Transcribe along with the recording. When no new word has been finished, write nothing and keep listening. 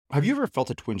Have you ever felt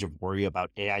a twinge of worry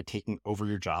about AI taking over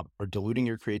your job or diluting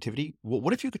your creativity? Well,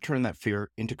 what if you could turn that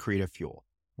fear into creative fuel?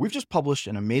 We've just published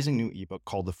an amazing new ebook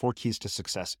called The 4 Keys to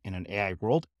Success in an AI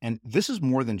World, and this is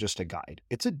more than just a guide.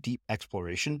 It's a deep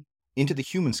exploration into the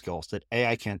human skills that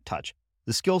AI can't touch,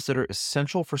 the skills that are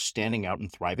essential for standing out and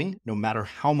thriving, no matter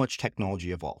how much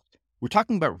technology evolves. We're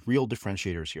talking about real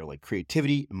differentiators here, like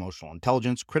creativity, emotional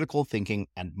intelligence, critical thinking,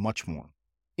 and much more.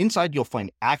 Inside, you'll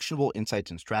find actionable insights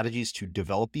and strategies to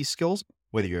develop these skills,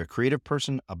 whether you're a creative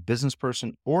person, a business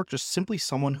person, or just simply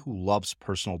someone who loves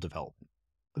personal development.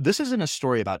 This isn't a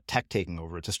story about tech taking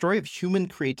over. It's a story of human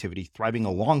creativity thriving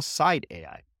alongside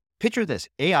AI. Picture this,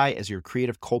 AI as your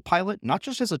creative co-pilot, not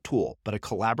just as a tool, but a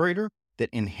collaborator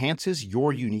that enhances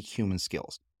your unique human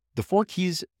skills. The 4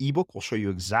 Keys ebook will show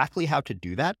you exactly how to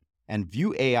do that and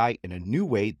view AI in a new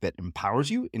way that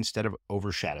empowers you instead of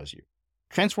overshadows you.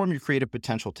 Transform your creative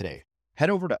potential today. Head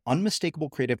over to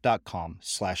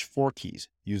unmistakablecreative.com/4keys.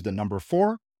 Use the number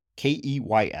 4,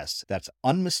 KEYS. That's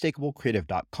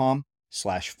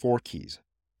unmistakablecreative.com/4keys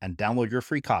and download your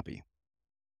free copy.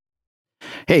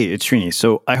 Hey, it's Srini.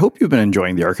 So I hope you've been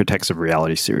enjoying the Architects of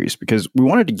Reality series because we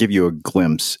wanted to give you a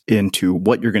glimpse into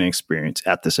what you're going to experience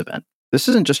at this event. This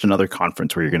isn't just another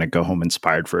conference where you're going to go home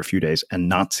inspired for a few days and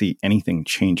not see anything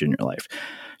change in your life.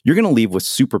 You're going to leave with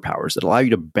superpowers that allow you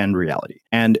to bend reality.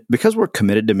 And because we're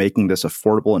committed to making this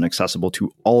affordable and accessible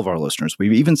to all of our listeners,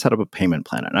 we've even set up a payment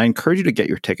plan. And I encourage you to get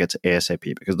your tickets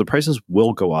ASAP because the prices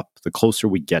will go up the closer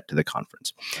we get to the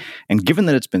conference. And given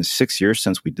that it's been 6 years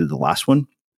since we did the last one,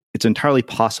 it's entirely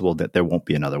possible that there won't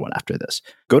be another one after this.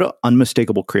 Go to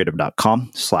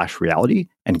unmistakablecreative.com/reality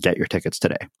and get your tickets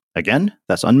today. Again,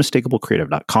 that's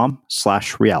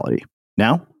unmistakablecreative.com/reality.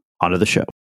 Now, onto the show.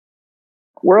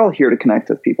 We're all here to connect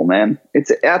with people, man.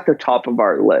 It's at the top of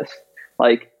our list.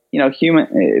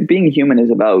 Being human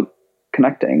is about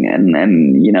connecting and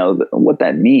what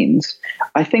that means.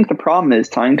 I think the problem is,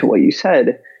 tying to what you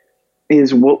said,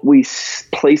 is what we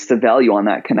place the value on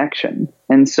that connection.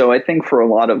 And so I think for a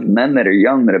lot of men that are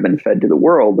young, that have been fed to the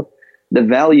world, the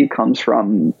value comes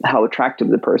from how attractive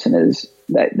the person is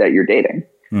that you're dating,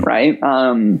 right?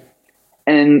 And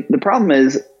the problem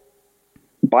is,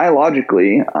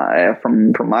 biologically,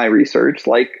 from my research,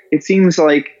 it seems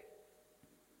like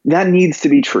that needs to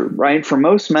be true, right? For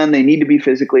most men, they need to be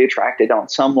physically attracted on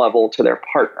some level to their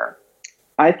partner.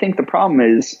 I think the problem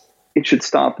is it should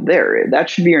stop there. That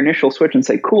should be your initial switch and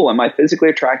say, cool, am I physically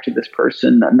attracted to this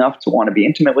person enough to want to be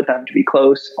intimate with them, to be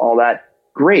close, all that?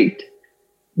 Great.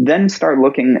 Then start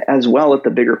looking as well at the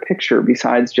bigger picture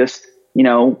besides just,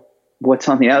 what's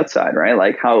on the outside, right?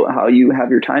 Like how you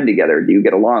have your time together. Do you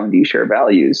get along? Do you share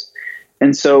values?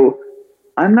 And so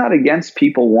I'm not against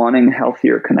people wanting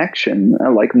healthier connection,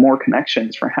 like more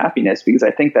connections for happiness, because I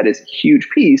think that is a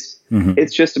huge piece. Mm-hmm.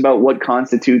 It's just about what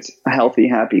constitutes a healthy,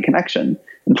 happy connection.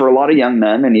 And for a lot of young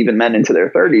men and even men into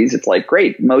their 30s, it's like,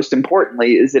 great. Most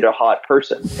importantly, is it a hot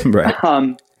person? Right.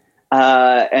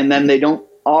 And then they don't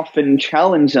often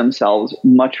challenge themselves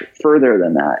much further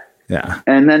than that. Yeah.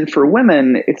 And then for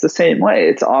women, it's the same way.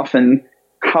 It's often,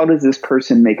 how does this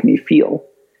person make me feel?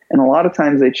 And a lot of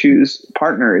times they choose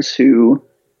partners who,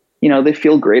 they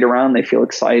feel great around, they feel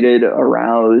excited,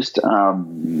 aroused,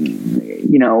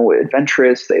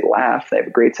 adventurous, they laugh, they have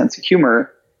a great sense of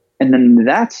humor. And then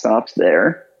that stops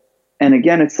there. And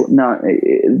again,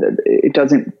 it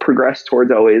doesn't progress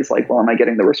towards always like, well, am I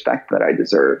getting the respect that I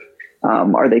deserve?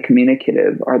 Are they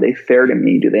communicative? Are they fair to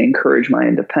me? Do they encourage my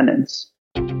independence?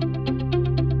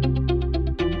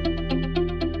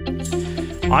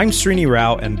 I'm Srini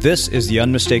Rao, and this is the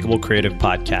Unmistakable Creative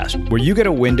Podcast, where you get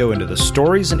a window into the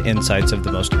stories and insights of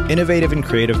the most innovative and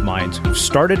creative minds who've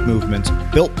started movements,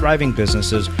 built thriving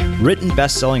businesses, written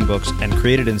best-selling books, and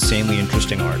created insanely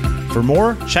interesting art. For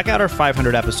more, check out our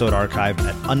 500-episode archive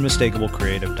at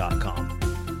unmistakablecreative.com.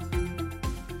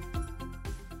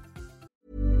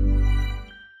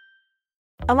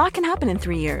 A lot can happen in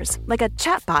 3 years, like a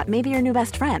chatbot may be your new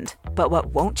best friend. But what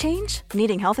won't change?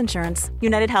 Needing health insurance.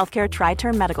 United Healthcare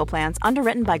Tri-Term Medical Plans,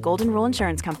 underwritten by Golden Rule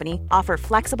Insurance Company, offer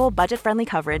flexible, budget-friendly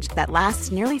coverage that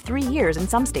lasts nearly 3 years in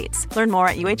some states. Learn more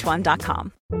at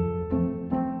uh1.com.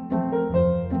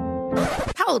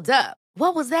 Hold up.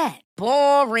 What was that?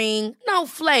 Boring. No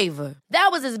flavor. That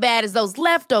was as bad as those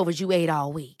leftovers you ate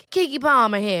all week. Keke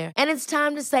Palmer here. And it's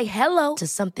time to say hello to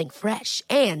something fresh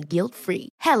and guilt-free.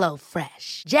 Hello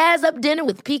Fresh. Jazz up dinner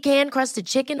with pecan-crusted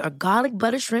chicken or garlic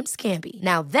butter shrimp scampi.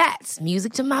 Now that's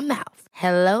music to my mouth.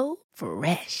 Hello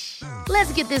Fresh.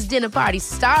 Let's get this dinner party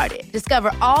started.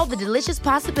 Discover all the delicious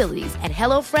possibilities at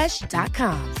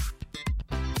HelloFresh.com.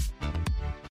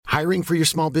 Hiring for your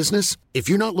small business? If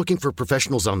you're not looking for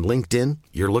professionals on LinkedIn,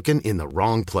 you're looking in the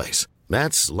wrong place.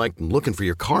 That's like looking for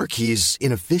your car keys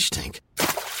in a fish tank.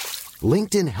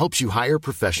 LinkedIn helps you hire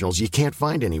professionals you can't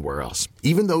find anywhere else,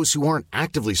 even those who aren't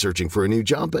actively searching for a new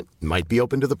job but might be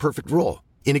open to the perfect role.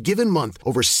 In a given month,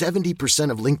 over 70%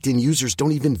 of LinkedIn users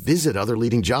don't even visit other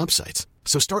leading job sites.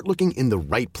 So start looking in the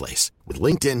right place. With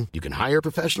LinkedIn, you can hire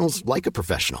professionals like a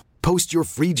professional. Post your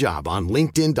free job on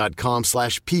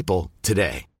linkedin.com/people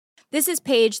today. This is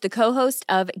Paige, the co-host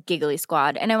of Giggly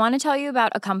Squad, and I want to tell you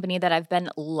about a company that I've been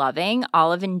loving,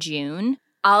 Olive & June.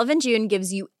 Olive & June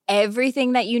gives you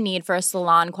everything that you need for a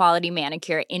salon-quality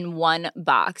manicure in one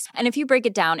box. And if you break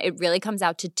it down, it really comes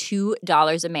out to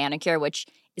 $2 a manicure, which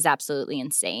is absolutely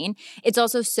insane. It's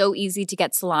also so easy to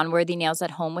get salon-worthy nails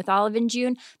at home with Olive &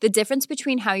 June. The difference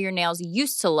between how your nails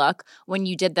used to look when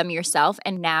you did them yourself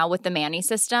and now with the Mani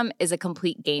system is a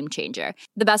complete game changer.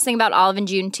 The best thing about Olive &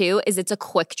 June, too, is it's a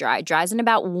quick dry. Dries in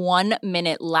about 1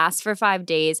 minute, lasts for 5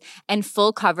 days, and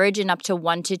full coverage in up to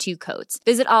 1 to 2 coats.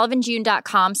 Visit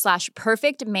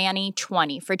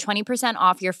oliveandjune.com/perfectmani20 for 20%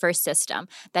 off your first system.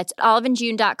 That's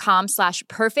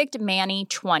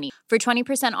oliveandjune.com/perfectmani20 for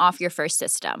 20% off your first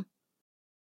system.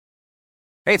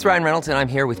 Hey, it's Ryan Reynolds, and I'm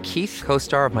here with Keith,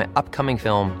 co-star of my upcoming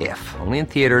film, If, only in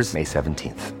theaters May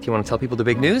 17th. Do you want to tell people the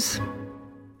big news?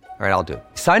 All right, I'll do it.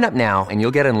 Sign up now and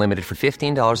you'll get unlimited for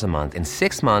 $15 a month and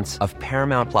 6 months of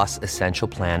Paramount Plus Essential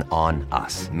Plan on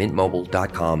us.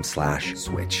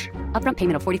 MintMobile.com/switch. Upfront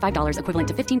payment of $45 equivalent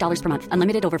to $15 per month.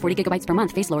 Unlimited over 40 gigabytes per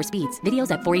month. Face lower speeds.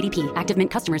 Videos at 480p. Active Mint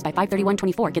customers by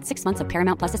 531.24 get 6 months of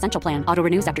Paramount Plus Essential Plan. Auto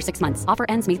renews after 6 months. Offer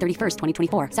ends May 31st,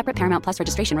 2024. Separate Paramount Plus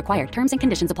registration required. Terms and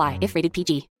conditions apply if rated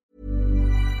PG.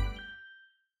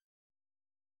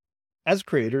 As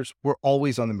creators, we're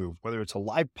always on the move. Whether it's a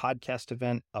live podcast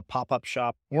event, a pop-up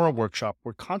shop, or a workshop,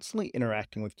 we're constantly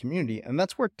interacting with community, and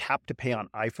that's where Tap to Pay on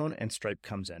iPhone and Stripe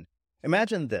comes in.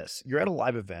 Imagine this. You're at a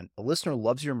live event, a listener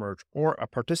loves your merch, or a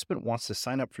participant wants to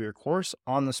sign up for your course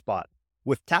on the spot.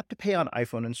 With Tap to Pay on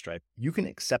iPhone and Stripe, you can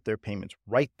accept their payments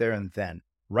right there and then,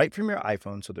 right from your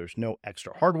iPhone, so there's no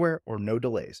extra hardware or no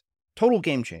delays. Total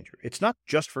game changer. It's not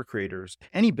just for creators.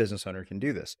 Any business owner can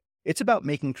do this. It's about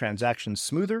making transactions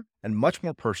smoother and much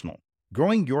more personal,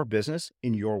 growing your business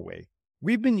in your way.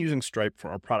 We've been using Stripe for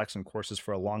our products and courses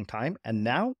for a long time, and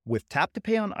now with Tap to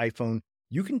Pay on iPhone,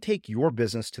 you can take your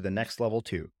business to the next level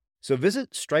too. So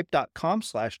visit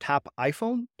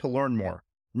stripe.com/tapiphone to learn more.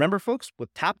 Remember, folks,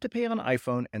 with Tap to Pay on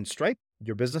iPhone and Stripe,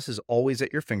 your business is always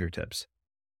at your fingertips.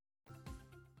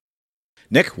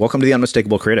 Nick, welcome to the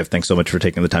Unmistakable Creative. Thanks so much for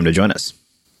taking the time to join us.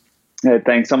 Hey,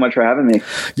 thanks so much for having me.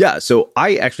 Yeah, so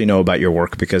I actually know about your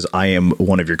work because I am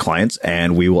one of your clients,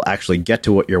 and we will actually get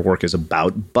to what your work is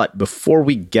about. But before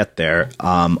we get there,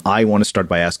 I want to start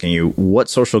by asking you, what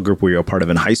social group were you a part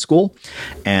of in high school,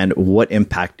 and what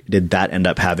impact did that end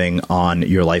up having on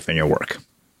your life and your work?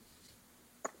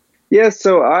 Yeah,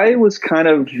 so I was kind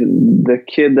of the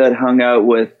kid that hung out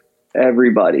with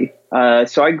everybody.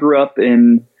 So I grew up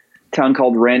in town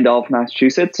called Randolph,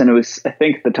 Massachusetts, and it was, I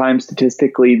think, at the time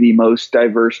statistically the most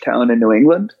diverse town in New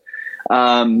England.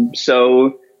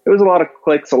 So there was a lot of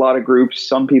cliques, a lot of groups,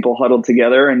 some people huddled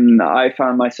together, and I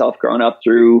found myself growing up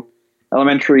through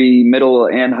elementary, middle,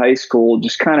 and high school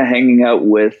just kind of hanging out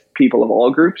with people of all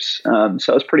groups. So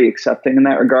I was pretty accepting in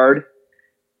that regard.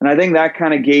 And I think that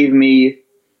kind of gave me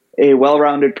a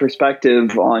well-rounded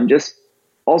perspective on just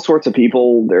all sorts of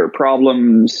people, their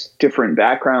problems, different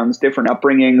backgrounds, different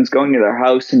upbringings, going to their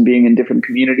house and being in different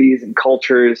communities and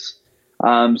cultures.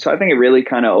 So I think it really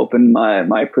kind of opened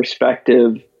my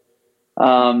perspective.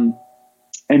 And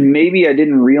maybe I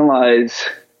didn't realize,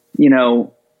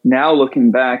 now looking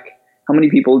back, how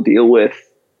many people deal with,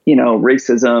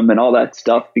 racism and all that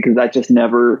stuff, because that just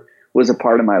never was a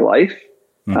part of my life.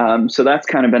 So that's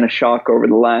kind of been a shock over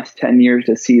the last 10 years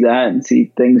to see that and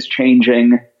see things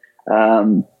changing.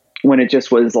 When it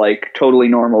just was like totally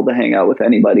normal to hang out with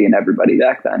anybody and everybody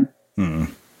back then.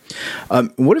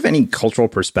 What, if any, cultural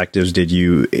perspectives did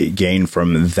you gain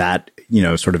from that,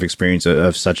 sort of experience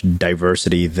of such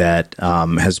diversity that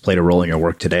has played a role in your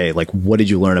work today? Like, what did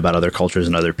you learn about other cultures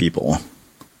and other people?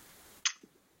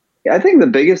 Yeah, I think the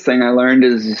biggest thing I learned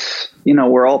is,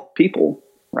 we're all people,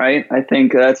 right? I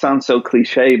think that sounds so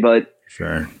cliche, but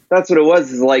sure. That's what it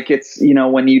was. Is like, it's,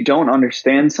 when you don't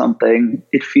understand something,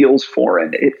 it feels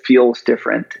foreign. It feels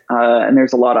different. And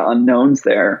there's a lot of unknowns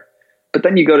there. But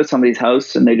then you go to somebody's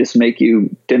house and they just make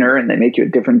you dinner, and they make you a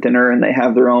different dinner, and they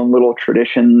have their own little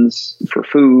traditions for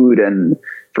food and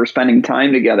for spending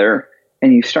time together.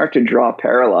 And you start to draw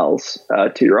parallels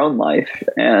to your own life.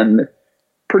 And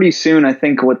pretty soon, I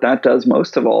think what that does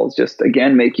most of all is just,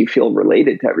 again, make you feel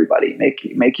related to everybody,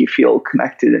 make you feel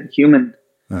connected and human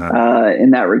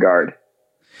in that regard.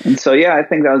 And so, yeah, I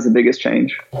think that was the biggest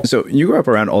change. So you grew up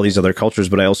around all these other cultures,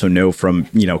 but I also know from,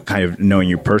 kind of knowing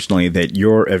you personally that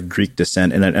you're of Greek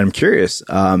descent. And I'm curious,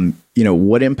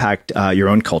 what impact your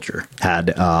own culture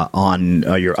had on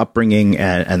your upbringing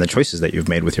and the choices that you've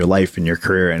made with your life and your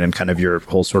career and kind of your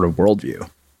whole sort of worldview.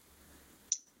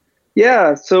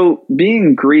 Yeah. So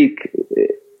being Greek,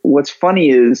 what's funny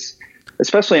is,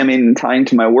 especially, tying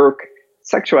to my work,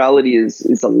 sexuality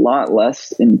is a lot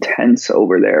less intense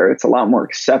over there. It's a lot more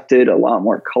accepted, a lot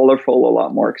more colorful, a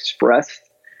lot more expressed.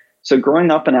 So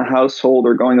growing up in a household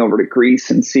or going over to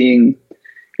Greece and seeing,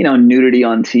 nudity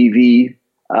on TV,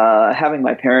 having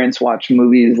my parents watch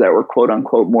movies that were quote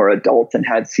unquote more adult and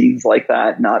had scenes like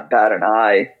that, not bat an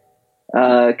eye,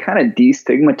 kind of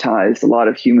destigmatized a lot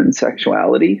of human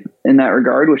sexuality in that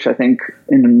regard, which I think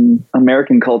in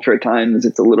American culture at times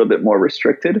it's a little bit more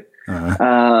restricted.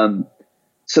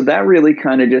 So that really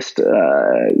kind of just,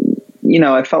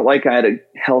 I felt like I had a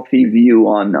healthy view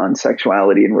on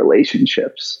sexuality and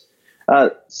relationships.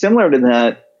 Similar to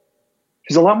that,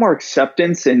 there's a lot more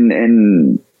acceptance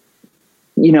in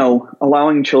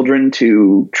allowing children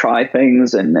to try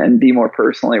things and be more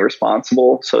personally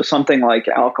responsible. So something like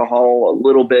alcohol a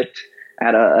little bit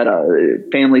at a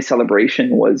family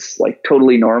celebration was like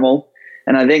totally normal.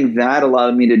 And I think that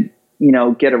allowed me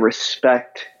to, get a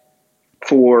respect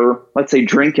for, let's say,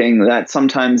 drinking, that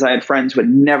sometimes I had friends who had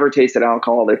never tasted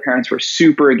alcohol. Their parents were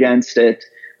super against it.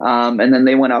 And then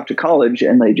they went out to college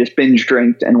and they just binge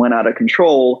drinked and went out of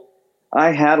control.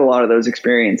 I had a lot of those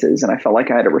experiences and I felt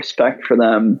like I had a respect for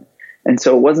them. And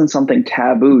so it wasn't something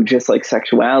taboo, just like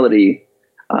sexuality.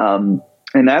 And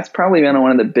that's probably been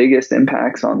one of the biggest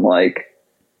impacts on like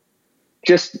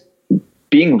just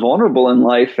being vulnerable in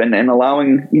life and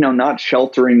allowing, not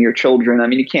sheltering your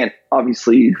children. You can't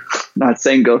obviously, not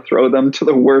saying go throw them to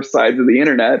the worst sides of the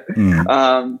internet,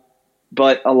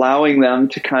 but allowing them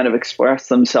to kind of express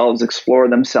themselves, explore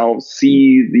themselves,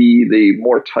 see the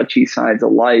more touchy sides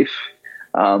of life,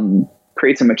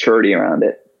 creates a maturity around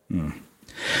it.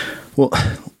 Well,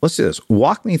 let's do this.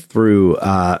 Walk me through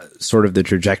sort of the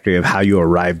trajectory of how you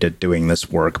arrived at doing this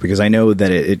work, because I know that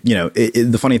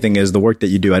the funny thing is the work that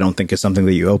you do, I don't think is something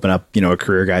that you open up, a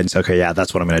career guide and say, okay, yeah,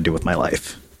 that's what I'm going to do with my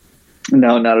life.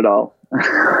 No, not at all.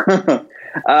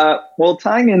 Well,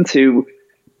 tying into,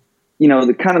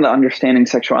 the kind of the understanding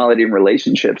sexuality and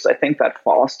relationships, I think that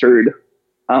fostered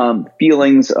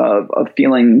feelings of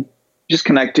feeling just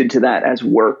connected to that as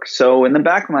work. So in the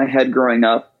back of my head growing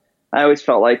up, I always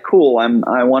felt like, cool,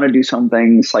 I want to do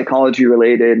something psychology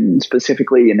related and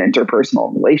specifically in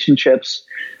interpersonal relationships.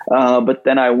 But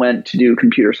then I went to do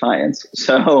computer science.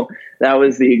 So that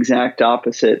was the exact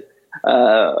opposite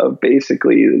of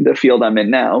basically the field I'm in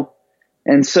now.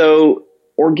 And so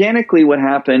organically what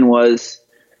happened was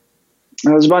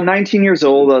I was about 19 years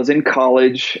old. I was in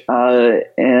college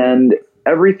and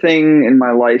everything in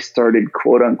my life started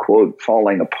quote unquote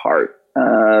falling apart.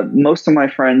 Most of my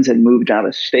friends had moved out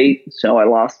of state, so I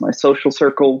lost my social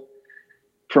circle.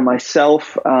 For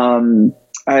myself, I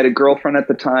had a girlfriend at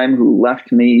the time who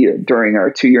left me during our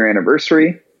 2-year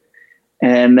anniversary.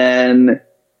 And then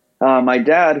my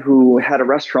dad, who had a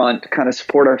restaurant to kind of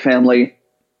support our family,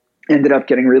 ended up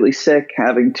getting really sick,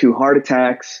 having 2 heart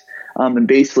attacks, and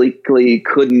basically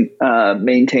couldn't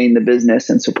maintain the business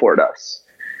and support us.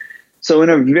 So in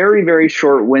a very, very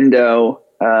short window,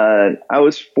 I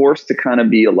was forced to kind of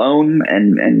be alone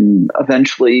and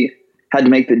eventually had to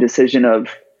make the decision of,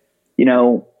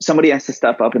 somebody has to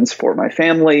step up and support my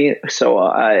family. So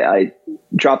I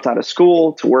dropped out of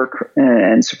school to work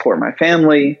and support my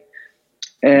family.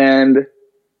 And,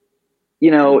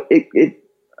 it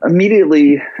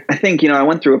immediately, I think, I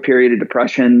went through a period of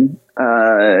depression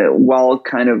while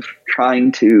kind of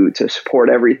trying to support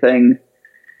everything.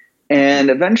 And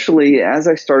eventually, as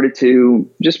I started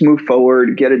to just move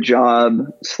forward, get a job,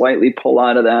 slightly pull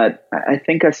out of that, I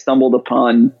think I stumbled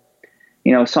upon,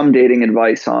 some dating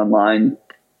advice online,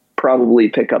 probably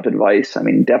pickup advice.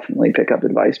 Definitely pickup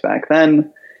advice back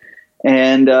then.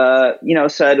 And,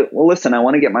 said, well, listen, I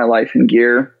want to get my life in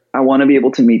gear. I want to be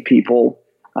able to meet people.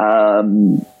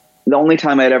 The only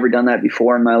time I'd ever done that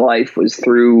before in my life was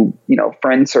through,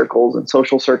 friend circles and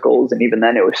social circles. And even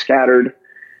then it was scattered.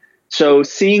 So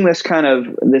seeing this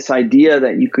idea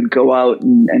that you could go out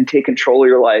and take control of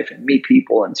your life and meet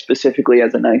people, and specifically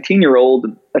as a 19-year-old,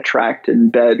 attract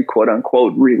and bed, quote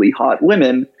unquote, really hot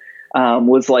women,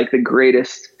 was like the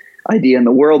greatest idea in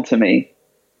the world to me.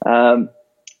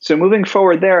 So moving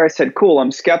forward there, I said, cool,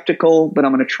 I'm skeptical, but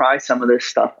I'm going to try some of this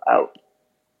stuff out.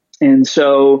 And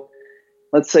so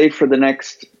let's say for the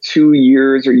next 2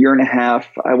 years or year and a half,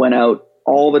 I went out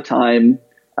all the time,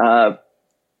 4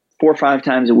 or 5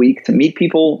 times a week to meet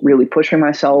people, really pushing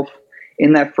myself.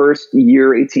 In that first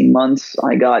year, 18 months,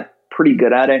 I got pretty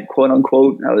good at it, quote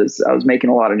unquote. I was making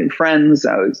a lot of new friends.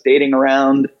 I was dating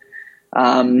around.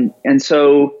 And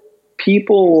so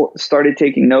people started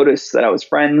taking notice that I was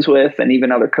friends with, and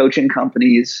even other coaching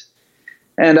companies.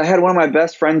 And I had one of my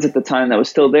best friends at the time that was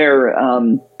still there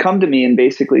come to me and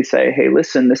basically say, hey,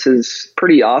 listen, this is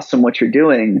pretty awesome what you're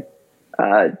doing.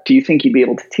 Do you think you'd be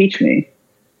able to teach me?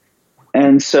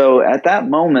 And so at that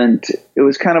moment, it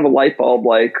was kind of a light bulb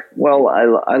like, well,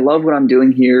 I love what I'm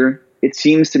doing here. It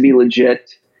seems to be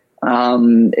legit.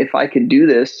 If I could do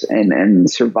this and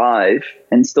survive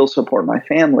and still support my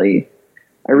family,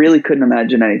 I really couldn't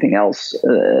imagine anything else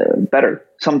better.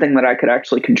 Something that I could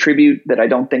actually contribute that I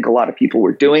don't think a lot of people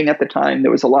were doing at the time.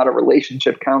 There was a lot of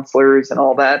relationship counselors and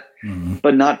all that,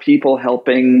 but not people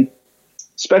helping,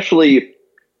 especially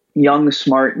young,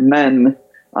 smart men,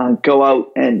 go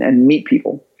out and meet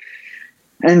people.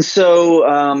 And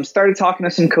so started talking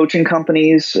to some coaching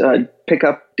companies, pick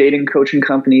up dating coaching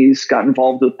companies, got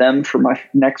involved with them for my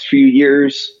next few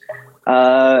years,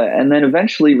 and then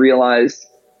eventually realized,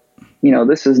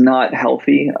 this is not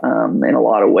healthy in a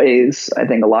lot of ways. I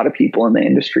think a lot of people in the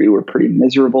industry were pretty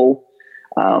miserable.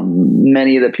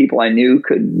 Many of the people I knew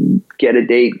could get a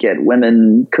date, get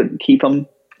women, couldn't keep them.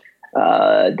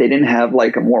 They didn't have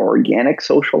like a more organic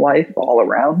social life all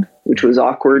around, which was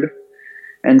awkward.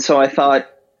 And so I thought,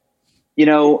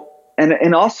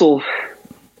 and also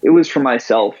it was for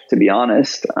myself, to be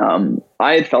honest.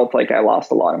 I had felt like I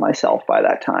lost a lot of myself by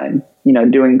that time,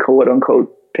 doing quote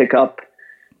unquote pickup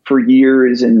for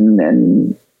years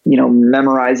and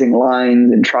memorizing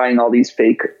lines and trying all these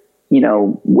fake,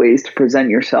 ways to present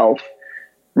yourself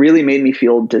really made me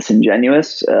feel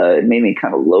disingenuous. It made me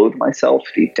kind of loathe myself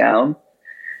deep down.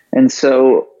 And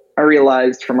so I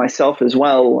realized for myself as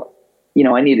well,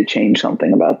 I need to change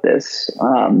something about this.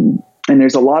 And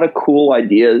there's a lot of cool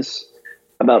ideas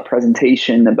about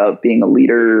presentation, about being a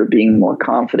leader, being more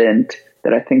confident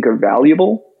that I think are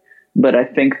valuable. But I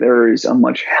think there's a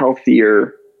much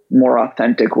healthier, more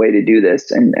authentic way to do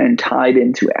this and tied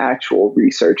into actual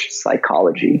research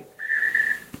psychology.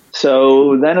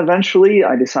 So then eventually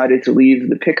I decided to leave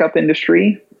the pickup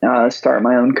industry, start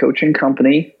my own coaching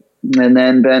company, and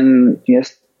then been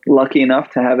just lucky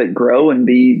enough to have it grow and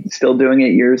be still doing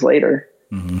it years later.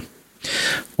 Mm-hmm.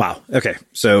 Wow. Okay.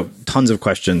 So tons of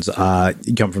questions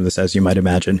come from this, as you might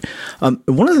imagine.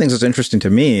 One of the things that's interesting to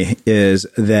me is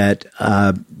that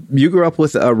you grew up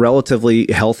with a relatively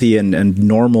healthy and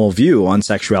normal view on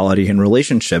sexuality and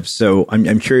relationships. So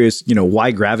I'm curious,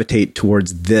 why gravitate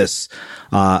towards this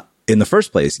in the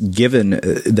first place, given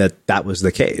that was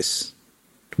the case?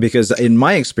 Because in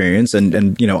my experience,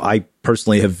 and I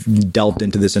personally have delved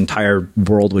into this entire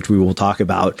world, which we will talk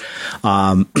about,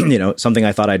 something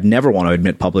I thought I'd never want to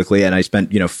admit publicly. And I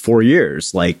spent, 4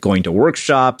 years like going to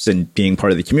workshops and being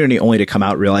part of the community, only to come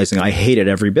out realizing I hated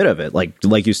every bit of it.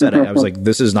 Like you said, I was like,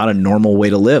 this is not a normal way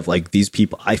to live. Like these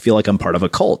people, I feel like I'm part of a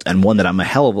cult, and one that I'm a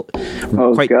hell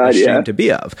of ashamed to be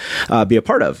a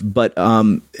part of. But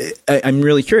I'm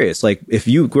really curious, like if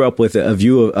you grew up with a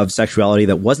view of sexuality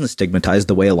that wasn't stigmatized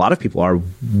the way a lot of people are,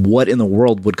 what in the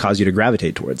world would cause you to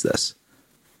gravitate towards this?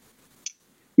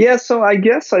 Yeah, so I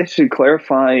guess I should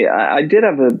clarify. I did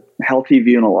have a healthy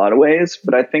view in a lot of ways,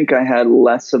 but I think I had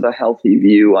less of a healthy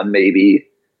view on maybe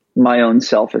my own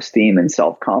self-esteem and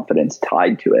self-confidence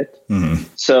tied to it. Mm-hmm.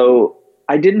 So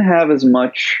I didn't have as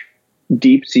much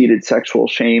deep-seated sexual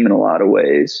shame in a lot of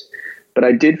ways, but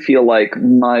I did feel like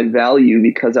my value,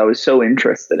 because I was so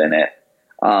interested in it,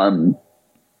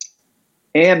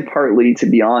 and partly, to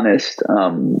be honest,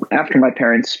 after my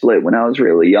parents split when I was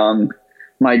really young,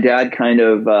 my dad he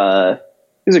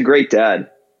was a great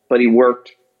dad, but he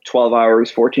worked 12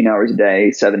 hours, 14 hours a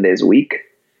day, 7 days a week.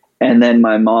 And then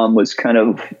my mom was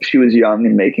she was young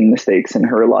and making mistakes in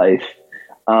her life.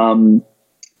 And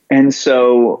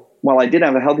so while I did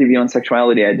have a healthy view on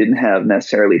sexuality, I didn't have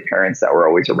necessarily parents that were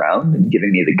always around and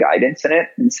giving me the guidance in it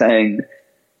and saying,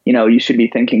 you should be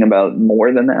thinking about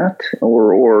more than that,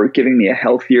 or giving me a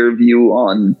healthier view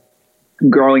on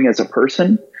growing as a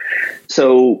person.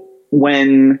 So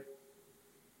when,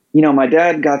 my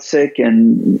dad got sick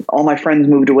and all my friends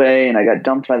moved away and I got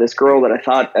dumped by this girl that I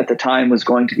thought at the time was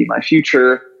going to be my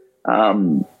future,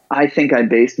 I think I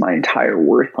based my entire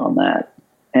worth on that,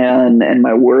 and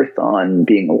my worth on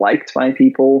being liked by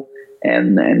people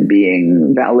and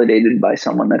being validated by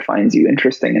someone that finds you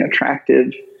interesting and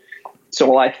attractive. So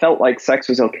while I felt like sex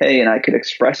was okay and I could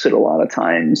express it a lot of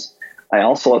times, I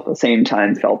also at the same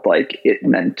time felt like it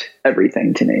meant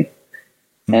everything to me.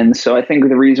 And so I think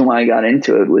the reason why I got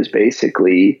into it was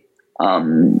basically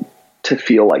to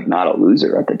feel like not a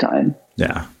loser at the time.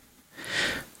 Yeah.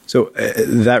 So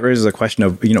that raises a question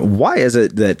of, why is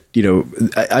it that,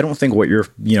 I don't think what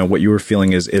you were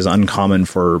feeling is uncommon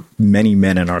for many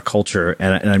men in our culture.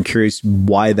 And I'm curious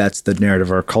why that's the narrative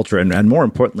of our culture. And more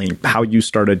importantly, how you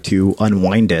started to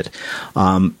unwind it.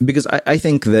 Because I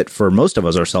think that for most of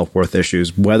us, our self-worth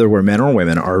issues, whether we're men or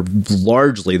women, are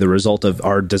largely the result of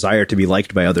our desire to be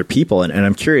liked by other people. And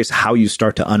I'm curious how you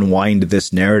start to unwind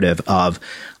this narrative of,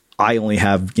 I only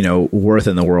have, worth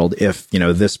in the world if,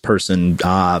 this person,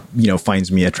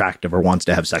 finds me attractive or wants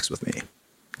to have sex with me.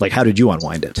 Like, how did you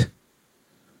unwind it?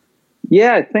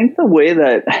 Yeah, I think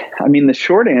the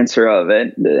short answer of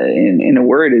it in a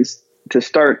word is to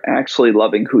start actually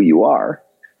loving who you are,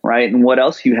 right? And what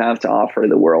else you have to offer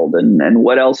the world and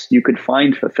what else you could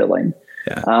find fulfilling.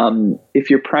 Yeah. If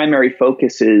your primary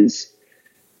focus is,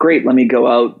 great, let me go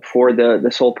out for the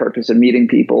sole purpose of meeting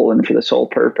people and for the sole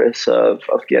purpose of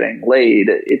getting laid,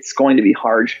 it's going to be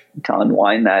hard to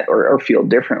unwind that or feel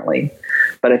differently.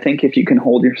 But I think if you can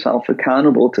hold yourself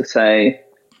accountable to say,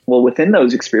 well, within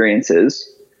those experiences,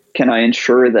 can I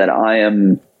ensure that I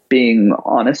am being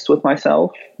honest with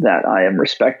myself, that I am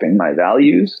respecting my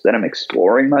values, that I'm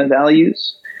exploring my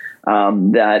values,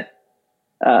 that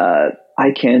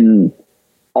I can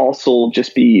also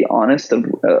just be honest of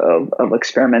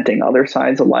experimenting other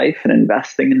sides of life and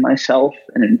investing in myself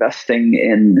and investing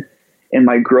in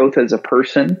my growth as a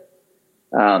person.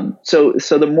 So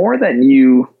the more that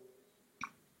you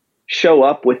show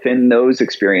up within those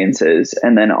experiences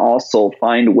and then also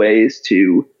find ways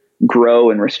to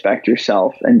grow and respect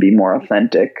yourself and be more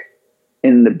authentic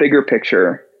in the bigger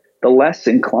picture, the less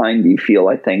inclined you feel,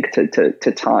 I think,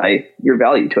 to tie your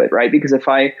value to it, right? Because if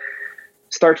I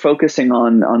start focusing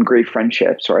on great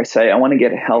friendships, or I say, I want to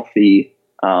get healthy,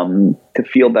 to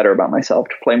feel better about myself,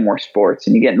 to play more sports,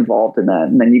 and you get involved in that.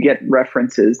 And then you get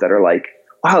references that are like,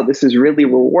 wow, this is really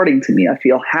rewarding to me. I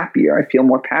feel happier. I feel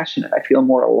more passionate. I feel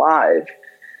more alive.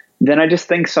 Then I just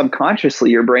think subconsciously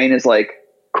your brain is like,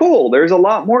 cool, there's a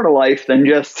lot more to life than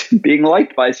just being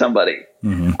liked by somebody.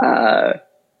 Mm-hmm.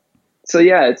 So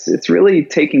yeah, it's really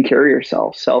taking care of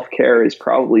yourself. Self-care is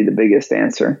probably the biggest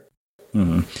answer.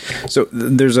 Mm-hmm. So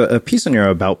there's a piece on your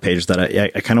About page that I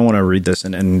kind of want to read this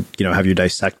and have you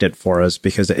dissect it for us,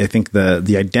 because I think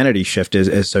the identity shift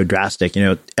is so drastic.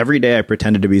 Every day I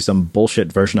pretended to be some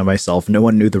bullshit version of myself. No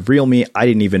one knew the real me. I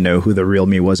didn't even know who the real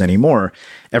me was anymore.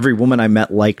 Every woman I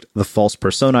met liked the false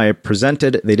persona I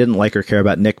presented. They didn't like or care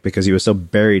about Nick because he was so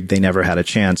buried they never had a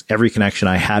chance. Every connection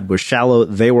I had was shallow.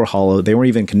 They were hollow. They weren't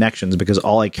even connections because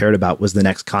all I cared about was the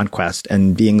next conquest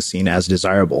and being seen as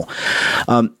desirable.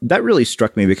 That really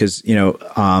struck me because,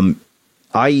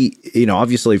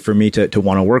 obviously for me to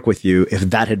want to work with you, if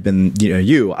that had been,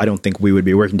 you, I don't think we would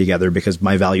be working together because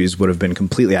my values would have been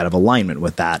completely out of alignment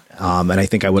with that. And I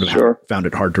think I would have found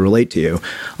it hard to relate to you.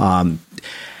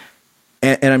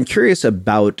 And I'm curious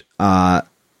about,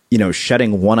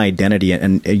 shedding one identity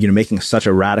and making such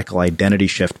a radical identity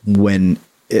shift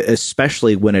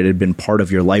especially when it had been part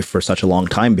of your life for such a long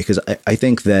time, because I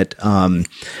think that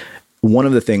one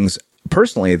of the things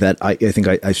personally that I think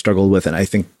I struggled with, and I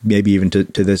think maybe even to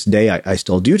this day I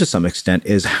still do to some extent,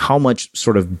 is how much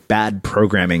sort of bad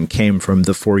programming came from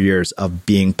the 4 years of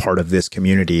being part of this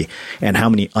community and how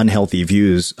many unhealthy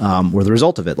views were the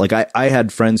result of it. Like I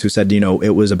had friends who said,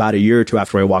 it was about a year or two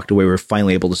after I walked away, we were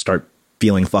finally able to start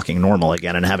feeling fucking normal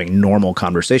again and having normal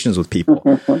conversations with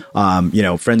people.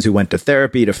 Friends who went to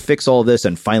therapy to fix all this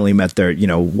and finally met their,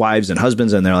 wives and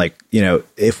husbands. And they're like,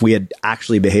 if we had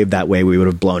actually behaved that way, we would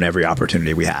have blown every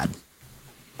opportunity we had.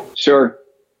 Sure.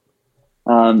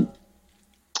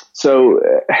 So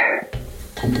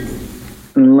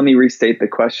let me restate the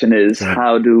question is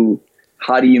how do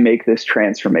you make this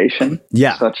transformation?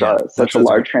 Yeah. Such a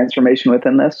large transformation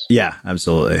within this? Yeah,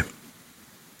 absolutely.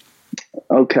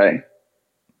 Okay.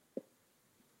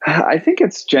 I think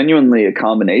it's genuinely a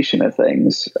combination of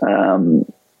things.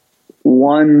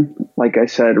 One, like I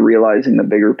said, realizing the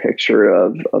bigger picture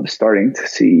of starting to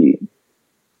see,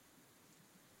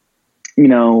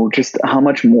 just how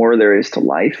much more there is to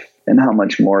life and how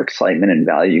much more excitement and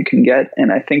value you can get.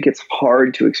 And I think it's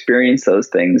hard to experience those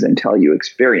things until you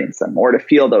experience them, or to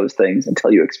feel those things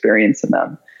until you experience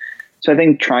them. So I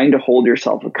think trying to hold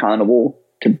yourself accountable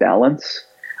to balance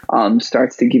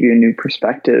starts to give you a new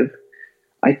perspective.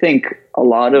 I think a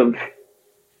lot of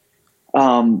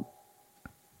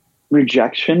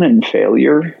rejection and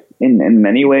failure in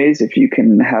many ways, if you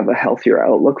can have a healthier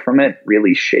outlook from it,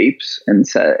 really shapes and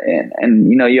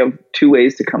you have two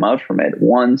ways to come out from it.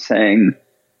 One, saying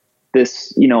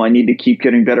this, I need to keep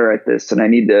getting better at this, and I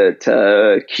need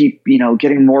to keep,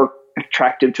 getting more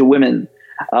attractive to women.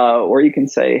 Or you can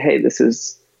say, hey, this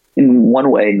is in one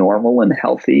way normal and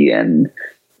healthy, and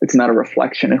it's not a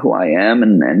reflection of who I am.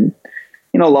 And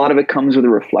a lot of it comes with a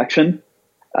reflection,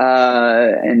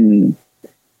 and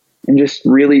just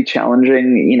really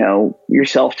challenging,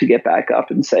 yourself to get back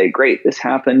up and say, great, this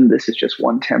happened. This is just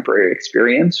one temporary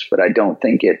experience, but I don't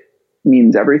think it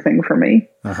means everything for me.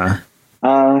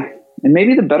 And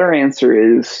maybe the better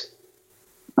answer is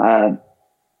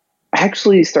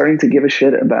actually starting to give a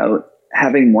shit about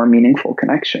having more meaningful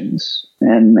connections.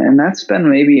 And that's been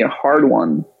maybe a hard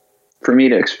one for me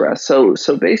to express. So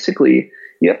basically,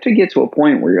 you have to get to a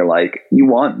point where you're like, you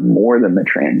want more than the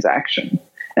transaction.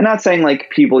 And not saying like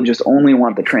people just only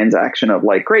want the transaction of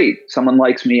like, great, someone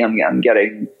likes me, I'm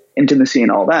getting intimacy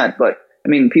and all that. But I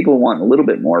mean, people want a little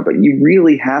bit more, but you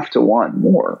really have to want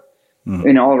more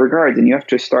in all regards. And you have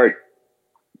to start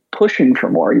pushing for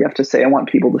more. You have to say, I want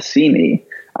people to see me.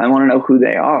 I want to know who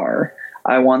they are.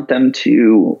 I want them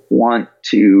to want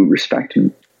to respect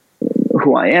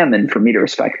who I am, and for me to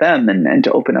respect them, and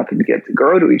to open up and get to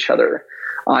grow to each other.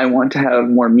 I want to have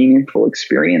more meaningful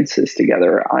experiences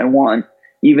together. I want,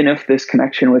 even if this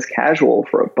connection was casual,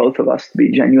 for both of us to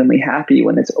be genuinely happy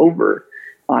when it's over.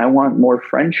 I want more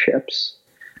friendships.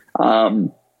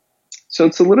 So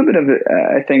it's a little bit of,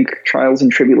 I think, trials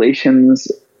and tribulations,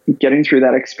 getting through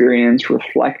that experience,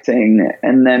 reflecting,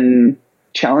 and then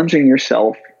challenging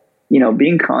yourself,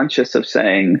 being conscious of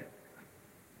saying,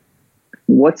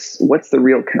 what's the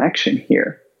real connection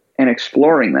here, and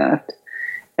exploring that.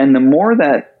 And the more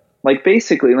that, like,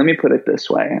 basically, let me put it this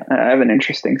way. I have an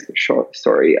interesting short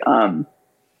story. I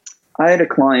had a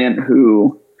client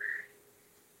who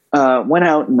went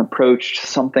out and approached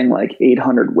something like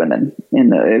 800 women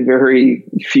in a very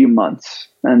few months,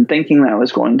 and thinking that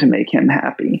was going to make him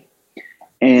happy.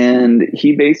 And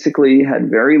he basically had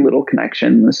very little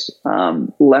connections,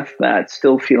 left that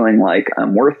still feeling like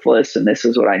I'm worthless and this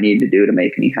is what I need to do to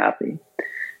make me happy.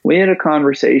 We had a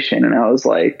conversation, and I was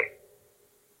like,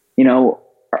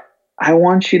 I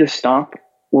want you to stop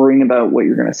worrying about what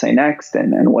you're going to say next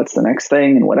and what's the next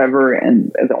thing and whatever.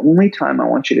 And the only time I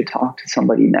want you to talk to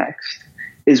somebody next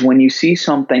is when you see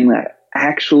something that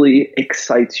actually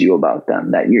excites you about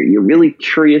them, that you're really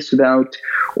curious about,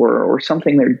 or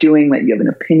something they're doing that you have an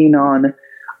opinion on.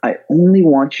 I only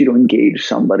want you to engage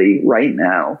somebody right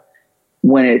now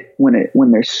when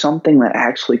there's something that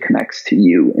actually connects to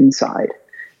you inside.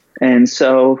 And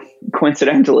so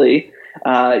coincidentally,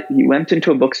 he went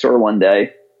into a bookstore one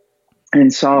day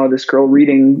and saw this girl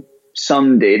reading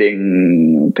some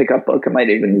dating pickup book. It might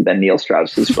even been Neil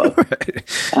Strauss's book,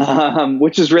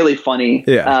 which is really funny.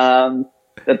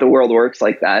 That the world works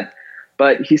like that.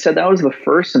 But he said that was the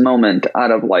first moment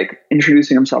out of like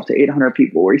introducing himself to 800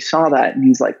 people where he saw that, and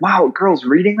he's like, wow, a girl's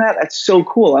reading that? That's so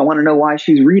cool. I want to know why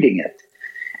she's reading it.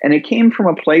 And it came from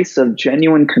a place of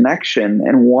genuine connection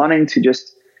and wanting to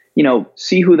just,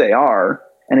 see who they are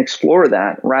and explore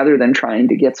that rather than trying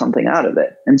to get something out of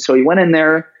it. And so he went in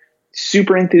there,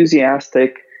 super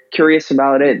enthusiastic, curious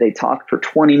about it. They talked for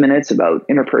 20 minutes about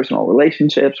interpersonal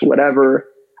relationships, whatever.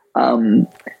 And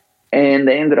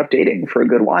they ended up dating for a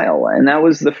good while. And that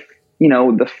was the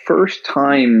first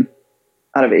time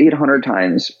out of 800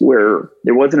 times where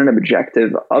there wasn't an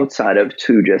objective outside of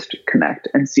to just connect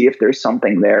and see if there's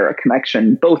something there, a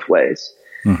connection both ways.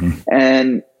 Mm-hmm.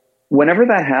 And whenever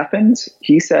that happens,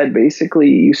 he said, basically,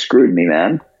 you screwed me,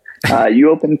 man.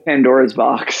 You opened Pandora's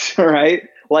box, right?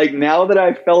 Like, now that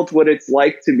I've felt what it's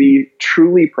like to be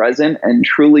truly present and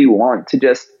truly want to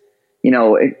just,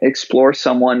 explore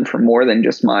someone for more than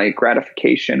just my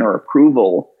gratification or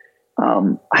approval,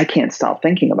 I can't stop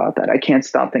thinking about that. I can't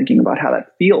stop thinking about how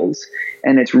that feels.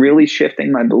 And it's really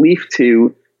shifting my belief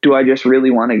to, do I just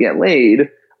really want to get laid,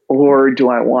 or do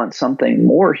I want something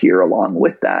more here along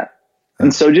with that?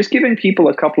 And so just giving people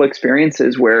a couple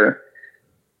experiences where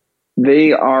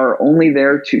they are only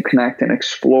there to connect and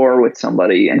explore with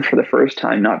somebody, and for the first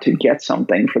time, not to get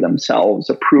something for themselves,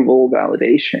 approval,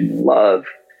 validation, love,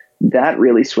 that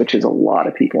really switches a lot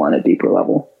of people on a deeper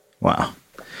level. Wow.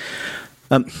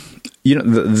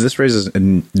 This raises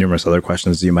numerous other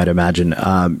questions, as you might imagine.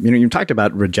 You've talked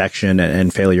about rejection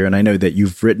and failure, and I know that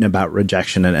you've written about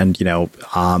rejection, and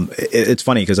it's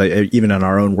funny because even in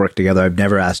our own work together, I've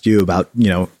never asked you about,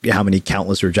 how many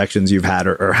countless rejections you've had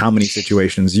or how many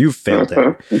situations you've failed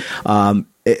in.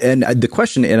 And the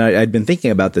question, and I'd been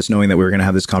thinking about this, knowing that we were going to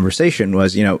have this conversation,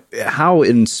 was, how,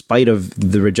 in spite of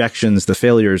the rejections, the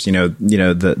failures,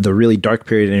 the really dark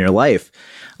period in your life,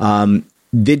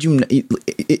 did you,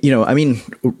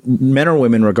 men or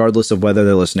women, regardless of whether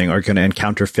they're listening, are going to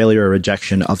encounter failure or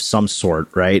rejection of some sort,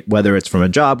 right? Whether it's from a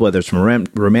job, whether it's from a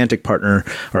romantic partner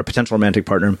or a potential romantic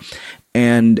partner.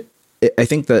 And I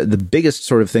think the biggest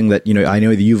sort of thing that, I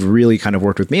know that you've really kind of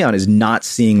worked with me on is not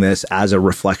seeing this as a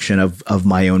reflection of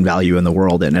my own value in the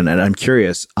world. And I'm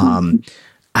curious,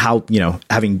 how,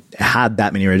 having had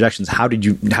that many rejections, how did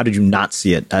you not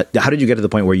see it? How did you get to the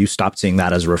point where you stopped seeing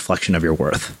that as a reflection of your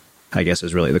worth, I guess,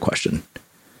 is really the question.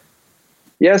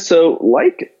 Yeah. So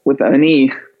like with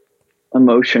any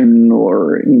emotion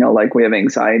or, like we have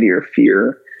anxiety or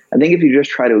fear, I think if you just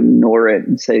try to ignore it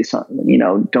and say something,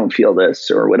 don't feel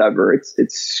this or whatever,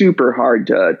 it's super hard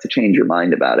to change your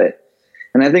mind about it.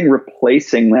 And I think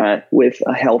replacing that with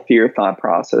a healthier thought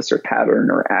process or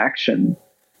pattern or action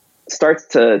starts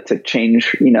to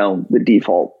change, the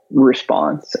default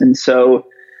response. And so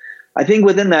I think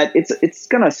within that, it's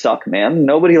going to suck, man.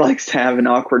 Nobody likes to have an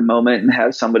awkward moment and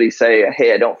have somebody say,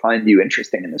 hey, I don't find you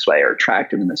interesting in this way or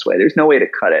attractive in this way. There's no way to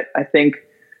cut it. I think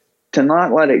to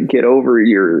not let it get over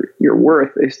your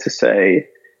worth is to say,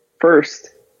 first,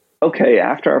 okay,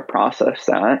 after I process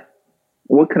that,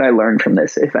 what could I learn from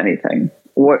this, if anything?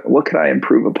 What could I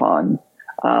improve upon?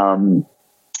 What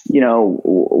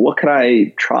could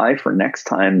I try for next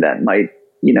time that might,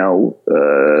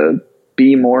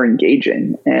 be more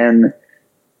engaging? And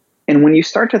when you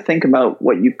start to think about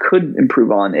what you could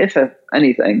improve on, if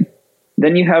anything,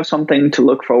 then you have something to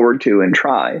look forward to and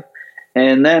try.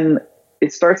 And then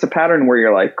it starts a pattern where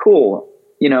you're like, cool,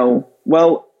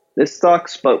 well, this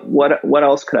sucks, but what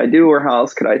else could I do, or how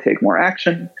else could I take more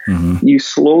action? Mm-hmm. You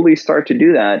slowly start to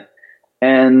do that.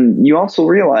 And you also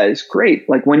realize, great,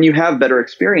 like when you have better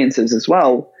experiences as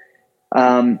well,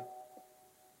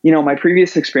 my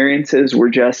previous experiences were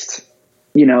just,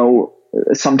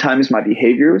 sometimes my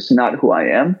behaviors, not who I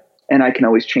am, and I can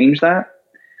always change that.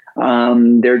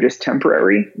 They're just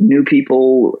temporary. New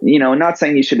people, not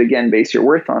saying you should again base your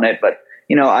worth on it, but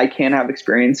I can have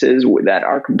experiences that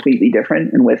are completely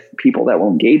different and with people that will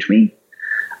engage me.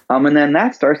 And then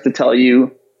that starts to tell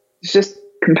you it's just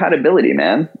compatibility,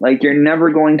 man. Like you're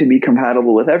never going to be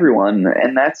compatible with everyone,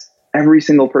 and that's every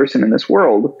single person in this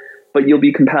world, but you'll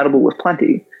be compatible with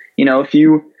plenty. If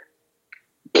you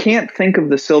can't think of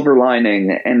the silver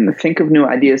lining and think of new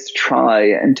ideas to try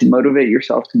and to motivate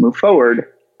yourself to move forward,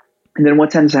 and then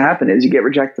what tends to happen is you get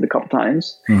rejected a couple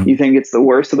times. Mm-hmm. You think it's the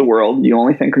worst of the world. You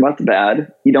only think about the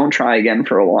bad. You don't try again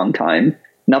for a long time.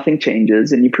 Nothing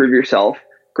changes, and you prove yourself,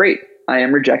 great, I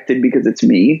am rejected because it's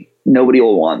me. Nobody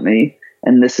will want me,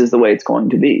 and this is the way it's going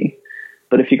to be.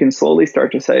 But if you can slowly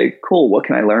start to say, cool, what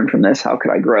can I learn from this? How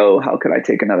could I grow? How could I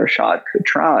take another shot? Could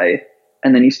try.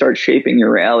 And then you start shaping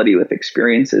your reality with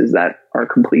experiences that are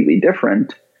completely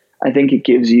different. I think it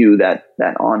gives you that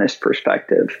honest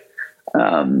perspective.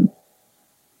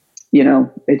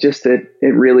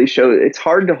 It really shows. It's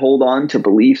hard to hold on to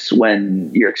beliefs when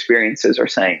your experiences are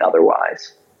saying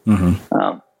otherwise.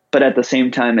 Mm-hmm. But at the same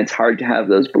time, it's hard to have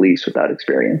those beliefs without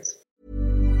experience.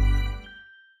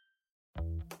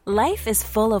 Life is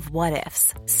full of what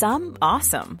ifs. Some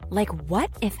awesome, like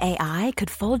what if AI could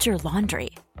fold your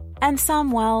laundry? And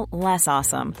some, well, less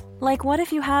awesome, like what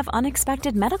if you have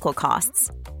unexpected medical costs?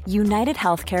 United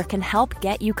Healthcare can help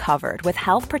get you covered with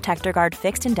Health Protector Guard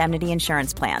fixed indemnity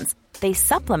insurance plans. They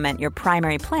supplement your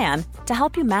primary plan to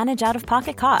help you manage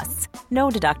out-of-pocket costs. No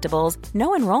deductibles,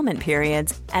 no enrollment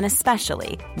periods, and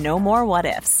especially no more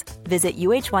what-ifs. Visit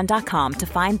UH1.com to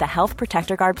find the Health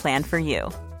Protector Guard plan for you.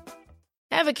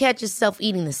 Ever catch yourself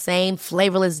eating the same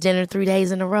flavorless dinner 3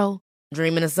 days in a row?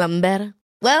 Dreaming of something better?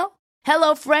 Well,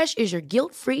 HelloFresh is your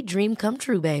guilt-free dream come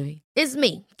true, baby. It's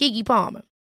me, Keke Palmer.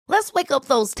 Let's wake up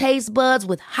those taste buds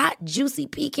with hot, juicy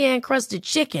pecan-crusted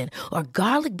chicken or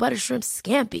garlic butter shrimp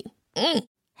scampi.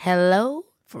 Hello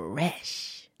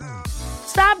Fresh.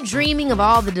 Stop dreaming of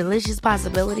all the delicious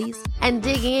possibilities and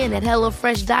dig in at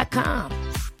HelloFresh.com.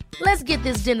 Let's get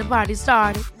this dinner party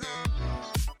started.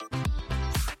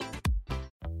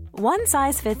 One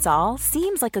size fits all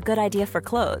seems like a good idea for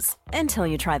clothes until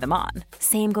you try them on.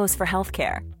 Same goes for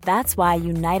healthcare. That's why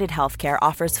United Healthcare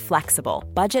offers flexible,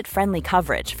 budget-friendly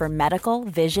coverage for medical,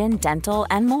 vision, dental,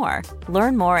 and more.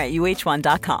 Learn more at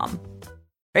UH1.com.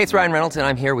 Hey, it's Ryan Reynolds, and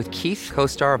I'm here with Keith,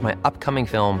 co-star of my upcoming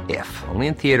film, If, only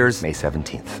in theaters May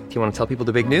 17th. Do you want to tell people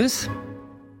the big news?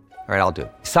 All right, I'll do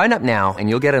it. Sign up now and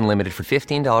you'll get unlimited for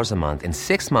 $15 a month and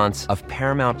 6 months of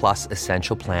Paramount Plus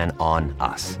Essential Plan on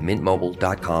us.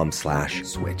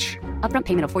 MintMobile.com/switch. Upfront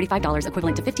payment of $45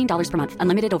 equivalent to $15 per month.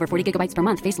 Unlimited over 40 gigabytes per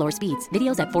month. Face lower speeds.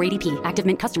 Videos at 480p. Active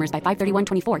Mint customers by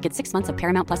 531.24 get 6 months of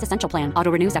Paramount Plus Essential Plan.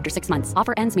 Auto renews after 6 months.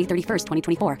 Offer ends May 31st,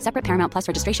 2024. Separate Paramount Plus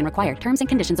registration required. Terms and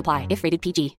conditions apply if rated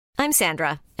PG. I'm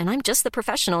Sandra, and I'm just the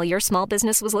professional your small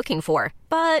business was looking for.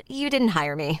 But you didn't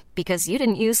hire me because you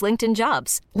didn't use LinkedIn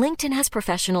Jobs. LinkedIn has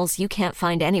professionals you can't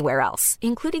find anywhere else,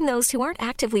 including those who aren't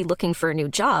actively looking for a new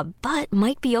job, but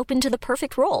might be open to the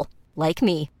perfect role, like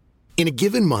me. In a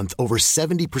given month, over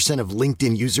 70% of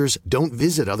LinkedIn users don't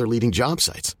visit other leading job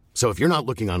sites. So if you're not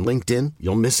looking on LinkedIn,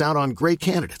 you'll miss out on great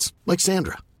candidates like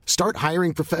Sandra. Start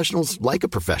hiring professionals like a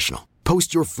professional.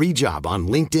 Post your free job on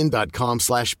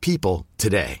linkedin.com/people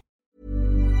today.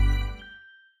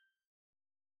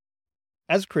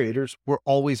 As creators, we're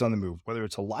always on the move. Whether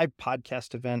it's a live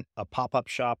podcast event, a pop-up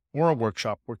shop, or a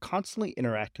workshop, we're constantly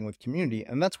interacting with community,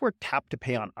 and that's where Tap to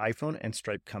Pay on iPhone and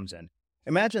Stripe comes in.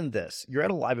 Imagine this. You're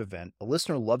at a live event, a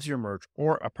listener loves your merch,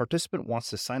 or a participant wants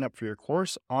to sign up for your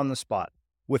course on the spot.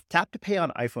 With Tap to Pay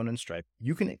on iPhone and Stripe,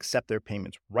 you can accept their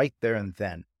payments right there and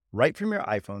then, right from your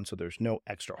iPhone, so there's no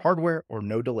extra hardware or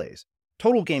no delays.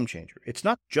 Total game changer. It's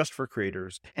not just for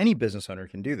creators. Any business owner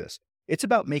can do this. It's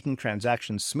about making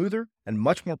transactions smoother and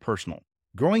much more personal,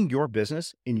 growing your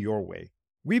business in your way.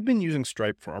 We've been using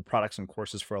Stripe for our products and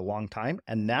courses for a long time,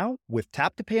 and now with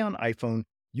Tap to Pay on iPhone,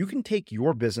 you can take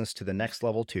your business to the next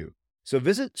level too. So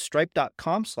visit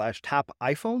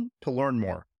stripe.com/tapiphone to learn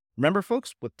more. Remember,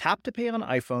 folks, with Tap to Pay on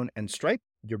iPhone and Stripe,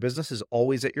 your business is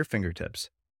always at your fingertips.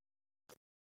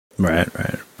 Right.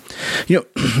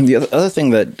 The other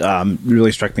thing that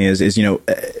really struck me is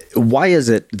why is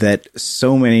it that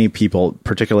so many people,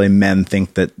 particularly men,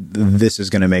 think that this is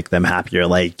going to make them happier?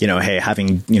 Like, hey,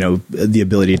 having, the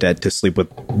ability to sleep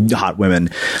with hot women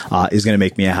is going to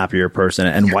make me a happier person.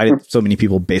 And why did so many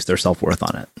people base their self-worth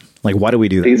on it? Like, why do we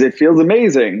do that? Because it feels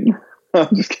amazing.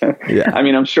 I'm just kidding. Yeah. I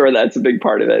mean, I'm sure that's a big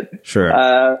part of it.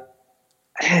 Sure.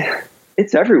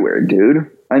 It's everywhere,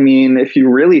 dude. I mean, if you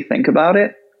really think about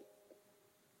it,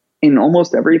 in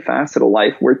almost every facet of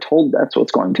life, we're told that's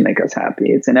what's going to make us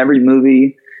happy. It's in every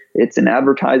movie. It's in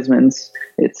advertisements.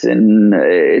 It's in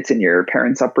your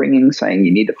parents' upbringing saying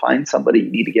you need to find somebody, you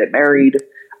need to get married.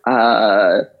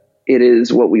 It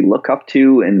is what we look up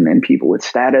to and people with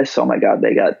status. Oh my God,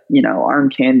 they got,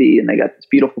 arm candy and they got this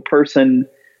beautiful person.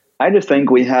 I just think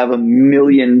we have a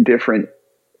million different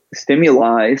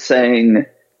stimuli saying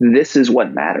this is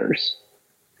what matters.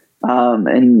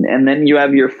 And then you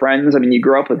have your friends. I mean, you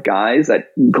grow up with guys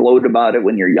that gloat about it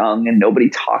when you're young and nobody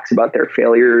talks about their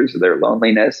failures or their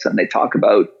loneliness. And they talk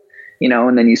about,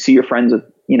 and then you see your friends with,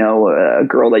 a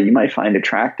girl that you might find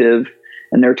attractive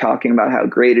and they're talking about how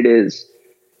great it is.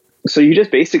 So you just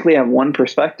basically have one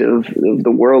perspective of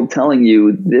the world telling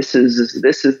you this is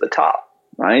the top,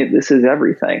 right? This is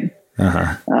everything.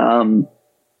 Uh-huh.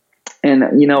 And,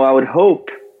 I would hope,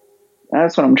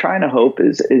 that's what I'm trying to hope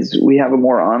is we have a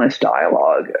more honest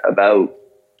dialogue about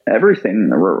everything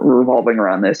revolving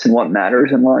around this and what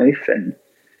matters in life. And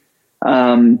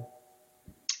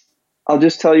I'll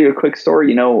just tell you a quick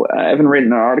story. I haven't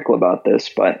written an article about this,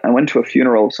 but I went to a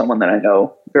funeral of someone that I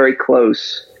know very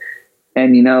close.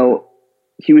 And,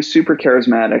 he was super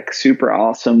charismatic, super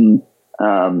awesome,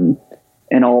 and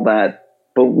all that.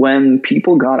 But when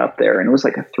people got up there and it was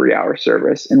like a 3-hour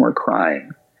service and we're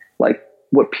crying, like,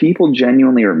 what people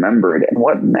genuinely remembered and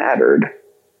what mattered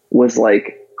was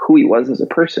like who he was as a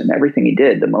person, everything he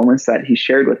did, the moments that he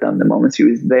shared with them, the moments he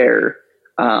was there.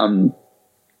 And,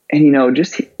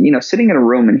 just, sitting in a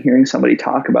room and hearing somebody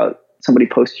talk about somebody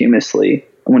posthumously,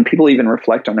 when people even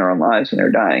reflect on their own lives when they're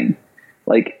dying,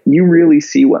 like you really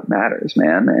see what matters,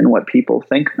 man, and what people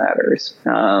think matters,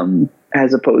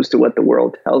 as opposed to what the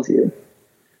world tells you.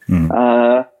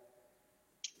 Mm.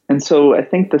 And so I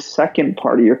think the second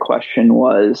part of your question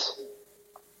was,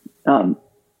 how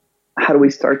do we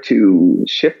start to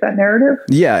shift that narrative?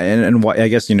 Yeah. And why, I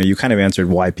guess, you kind of answered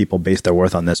why people base their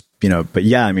worth on this, but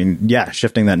yeah,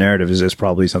 shifting that narrative is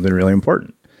probably something really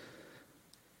important.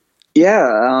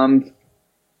 Yeah.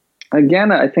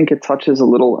 Again, I think it touches a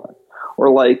little,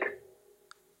 or like,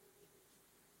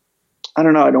 I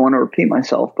don't know, I don't want to repeat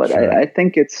myself, but sure. I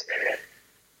think it's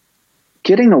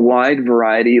getting a wide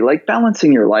variety, like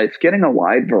balancing your life, getting a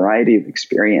wide variety of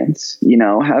experience,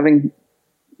 having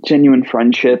genuine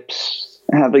friendships,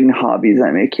 having hobbies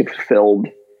that make you fulfilled,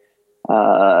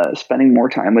 spending more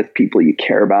time with people you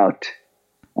care about.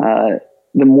 The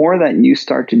more that you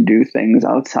start to do things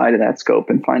outside of that scope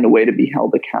and find a way to be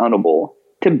held accountable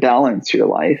to balance your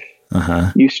life,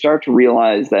 you start to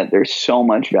realize that there's so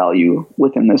much value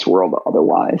within this world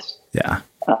otherwise. Yeah.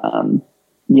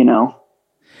 You know?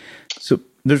 So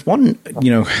there's one,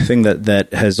 thing that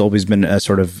has always been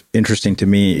sort of interesting to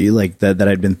me, like that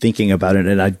I'd been thinking about it.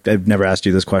 And I've never asked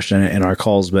you this question in our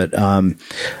calls, but,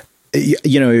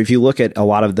 if you look at a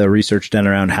lot of the research done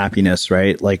around happiness,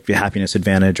 right, like the Happiness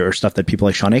Advantage or stuff that people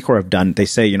like Sean Achor have done, they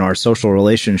say, our social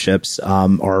relationships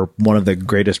are one of the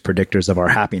greatest predictors of our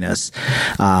happiness.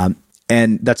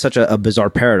 And that's such a bizarre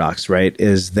paradox, right?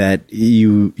 Is that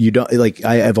you don't like,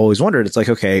 I've always wondered, it's like,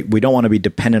 okay, we don't want to be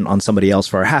dependent on somebody else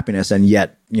for our happiness. And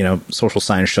yet, social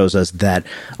science shows us that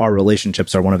our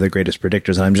relationships are one of the greatest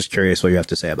predictors. And I'm just curious what you have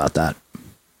to say about that.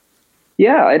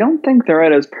 Yeah, I don't think they're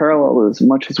as parallel as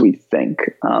much as we think.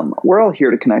 We're all here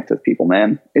to connect with people,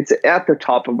 man. It's at the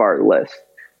top of our list.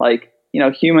 Like,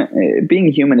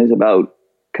 being human is about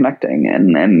connecting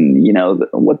and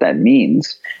what that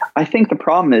means. I think the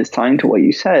problem is, tying to what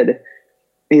you said,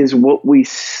 is what we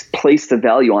place the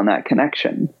value on that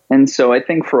connection. And so I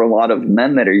think for a lot of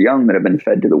men that are young, that have been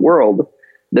fed to the world,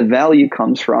 the value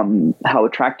comes from how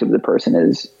attractive the person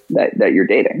is that you're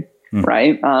dating,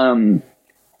 right?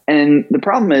 And the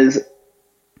problem is,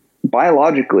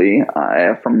 biologically,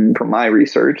 from my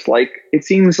research, like, it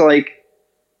seems like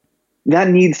that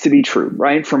needs to be true,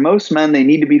 right? For most men, they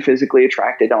need to be physically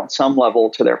attracted on some level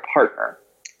to their partner.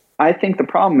 I think the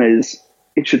problem is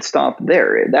it should stop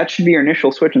there. That should be your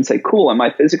initial switch and say, cool, am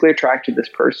I physically attracted to this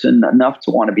person enough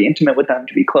to want to be intimate with them,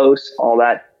 to be close, all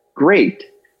that? Great.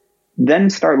 Then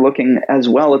start looking as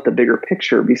well at the bigger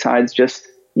picture besides just,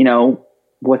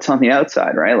 what's on the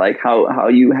outside, right? Like how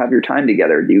you have your time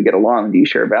together. Do you get along? Do you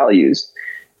share values?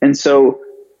 And so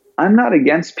I'm not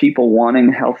against people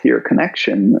wanting healthier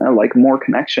connection, like more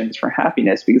connections for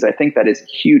happiness, because I think that is a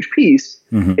huge piece.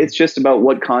 It's just about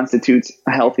what constitutes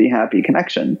a healthy, happy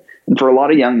connection. And for a lot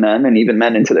of young men and even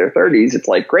men into their 30s, it's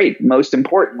like, great. Most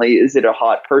importantly, is it a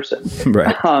hot person?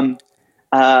 Right.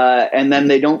 And then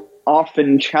they don't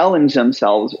often challenge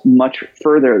themselves much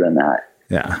further than that.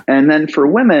 Yeah. And then for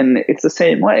women, it's the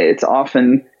same way. It's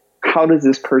often, how does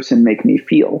this person make me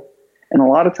feel? And a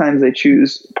lot of times they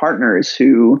choose partners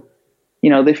who,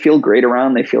 they feel great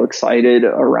around, they feel excited,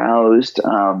 aroused,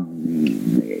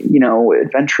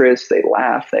 adventurous, they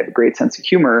laugh, they have a great sense of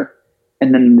humor.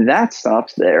 And then that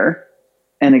stops there.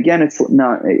 And again,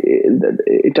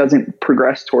 it doesn't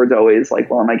progress towards always like,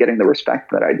 well, am I getting the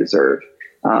respect that I deserve?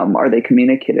 Are they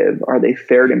communicative? Are they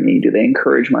fair to me? Do they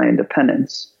encourage my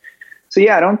independence? So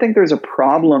yeah, I don't think there's a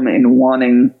problem in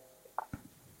wanting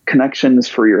connections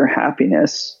for your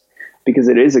happiness, because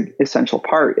it is an essential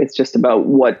part. It's just about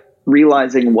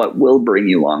realizing what will bring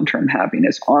you long-term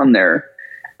happiness on there.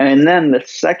 And then the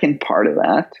second part of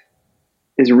that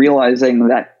is realizing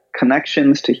that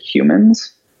connections to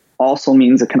humans also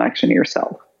means a connection to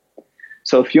yourself.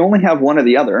 So if you only have one or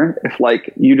the other, if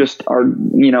like you just are,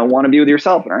 want to be with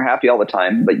yourself and are happy all the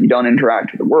time, but you don't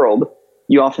interact with the world,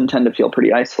 you often tend to feel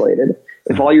pretty isolated.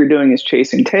 If all you're doing is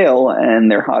chasing tail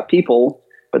and they're hot people,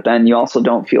 but then you also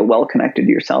don't feel well connected to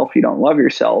yourself, you don't love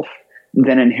yourself,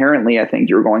 then inherently I think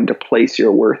you're going to place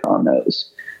your worth on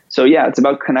those. So yeah, it's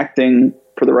about connecting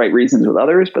for the right reasons with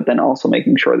others, but then also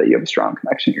making sure that you have a strong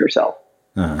connection to yourself.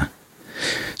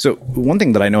 So one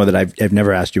thing that I know that I've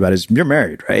never asked you about is you're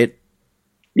married, right?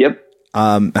 Yep.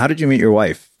 How did you meet your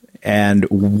wife? And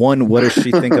one, what does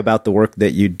she think about the work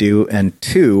that you do? And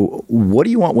two, what do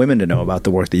you want women to know about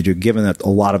the work that you do, given that a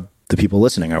lot of the people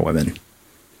listening are women?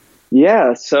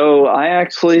 Yeah, so I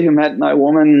actually met my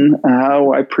woman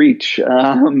how I preach.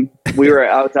 I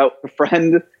was out with a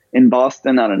friend in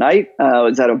Boston on a night. I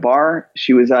was at a bar.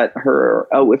 She was out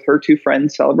with her two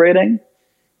friends celebrating.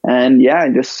 And yeah, I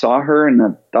just saw her and I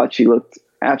thought she looked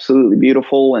absolutely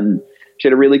beautiful. And she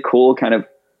had a really cool kind of,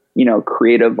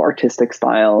 creative artistic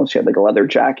style. She had like a leather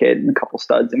jacket and a couple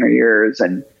studs in her ears,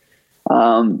 and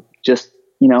just,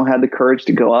 had the courage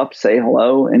to go up, say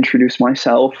hello, introduce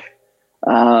myself.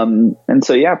 And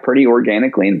so, yeah, pretty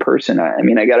organically in person. I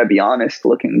mean, I got to be honest,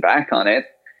 looking back on it,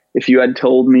 if you had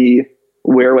told me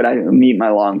where would I meet my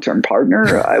long-term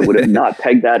partner, I would have not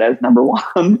pegged that as number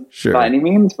one by any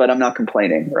means, but I'm not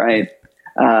complaining. Right.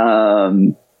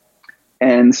 And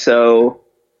so,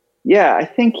 yeah, I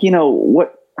think,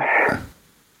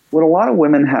 what a lot of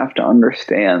women have to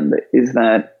understand is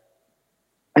that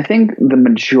I think the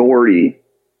majority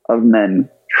of men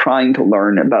trying to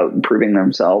learn about improving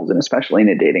themselves, and especially in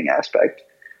a dating aspect,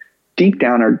 deep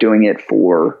down are doing it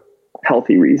for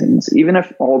healthy reasons, even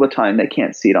if all the time they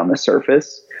can't see it on the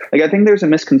surface. Like, I think there's a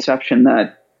misconception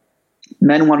that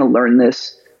men want to learn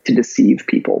this to deceive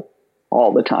people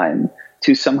all the time.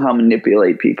 to somehow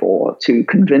manipulate people, to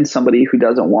convince somebody who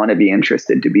doesn't want to be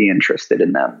interested to be interested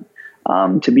in them,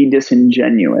 to be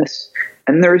disingenuous.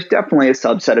 And there's definitely a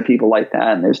subset of people like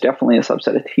that. And there's definitely a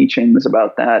subset of teachings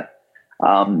about that.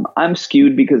 I'm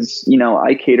skewed because,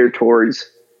 I cater towards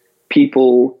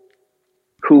people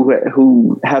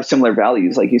who have similar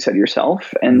values, like you said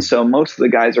yourself. And so most of the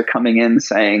guys are coming in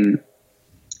saying,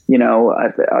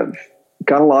 I've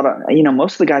got a lot of,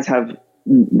 most of the guys have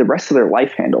the rest of their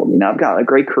life handled. I've got a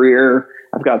great career.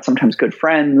 I've got sometimes good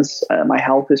friends. My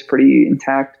health is pretty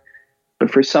intact.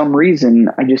 But for some reason,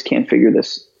 I just can't figure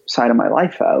this side of my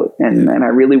life out. And I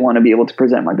really want to be able to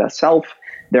present my best self.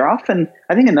 They're often,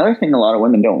 I think another thing a lot of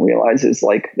women don't realize is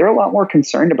like, they're a lot more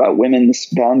concerned about women's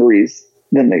boundaries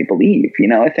than they believe.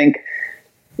 I think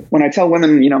when I tell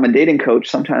women, I'm a dating coach,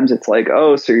 sometimes it's like,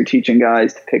 oh, so you're teaching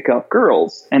guys to pick up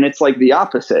girls. And it's like the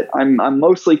opposite. I'm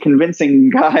mostly convincing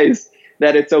guys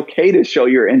that it's okay to show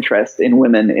your interest in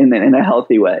women in a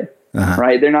healthy way,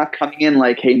 right? They're not coming in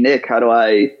like, hey, Nick, how do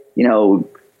I,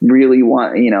 really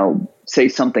want, say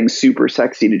something super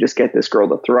sexy to just get this girl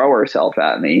to throw herself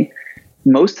at me.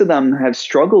 Most of them have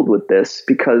struggled with this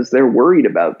because they're worried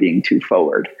about being too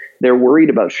forward. They're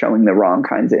worried about showing the wrong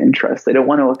kinds of interest. They don't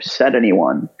want to upset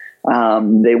anyone.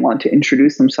 They want to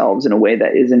introduce themselves in a way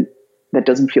that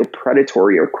doesn't feel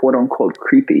predatory or quote unquote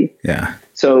creepy. Yeah.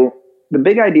 So the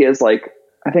big idea is like,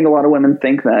 I think a lot of women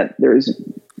think that there's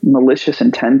malicious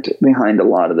intent behind a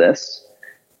lot of this.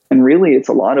 And really it's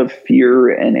a lot of fear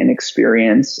and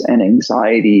inexperience and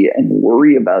anxiety and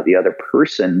worry about the other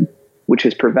person, which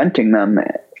is preventing them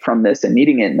from this and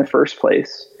needing it in the first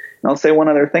place. And I'll say one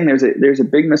other thing. There's a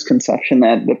big misconception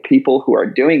that the people who are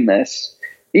doing this,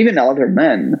 even other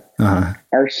men,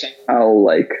 are somehow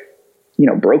like,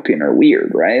 broken or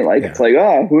weird, right? Like, It's like,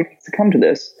 oh, who needs to come to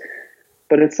this?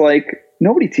 But it's like,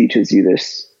 nobody teaches you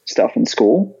this stuff in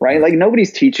school, right? Like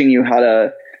nobody's teaching you how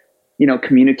to,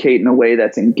 communicate in a way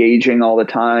that's engaging all the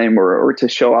time or to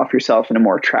show off yourself in a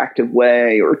more attractive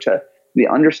way or to the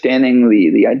understanding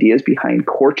the ideas behind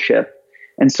courtship.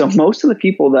 And so most of the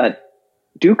people that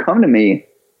do come to me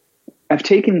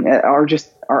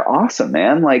are awesome,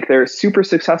 man. Like they're super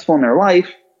successful in their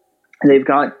life. They've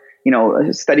got,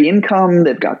 a steady income.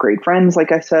 They've got great friends.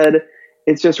 Like I said,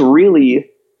 it's just really,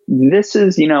 this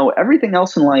is, everything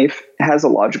else in life has a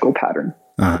logical pattern.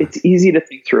 It's easy to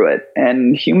think through it,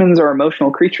 and humans are emotional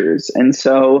creatures. And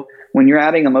so when you're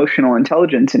adding emotional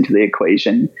intelligence into the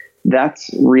equation,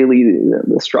 that's really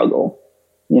the struggle,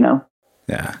 Yeah.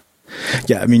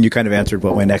 Yeah. I mean, you kind of answered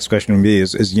what my next question would be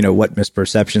is, what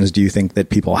misperceptions do you think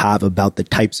that people have about the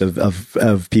types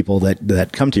of people that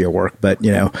come to your work? But,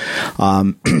 you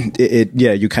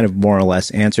kind of more or less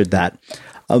answered that.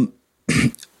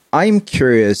 I'm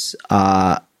curious,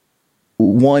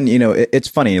 one, it's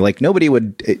funny, like nobody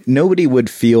would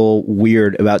feel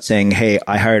weird about saying, hey,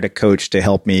 I hired a coach to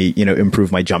help me,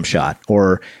 improve my jump shot,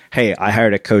 or, hey, I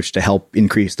hired a coach to help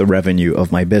increase the revenue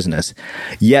of my business.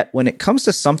 Yet when it comes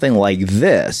to something like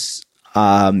this,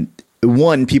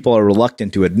 one, people are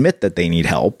reluctant to admit that they need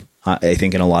help. I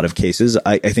think in a lot of cases,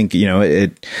 I think,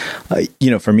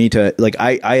 for me to like,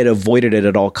 I had avoided it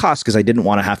at all costs because I didn't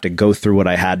want to have to go through what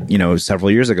I had, several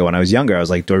years ago when I was younger. I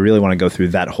was like, do I really want to go through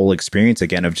that whole experience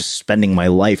again of just spending my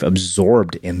life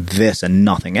absorbed in this and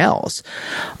nothing else?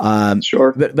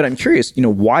 Sure. But I'm curious,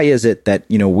 why is it that,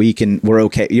 we're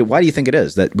okay? Why do you think it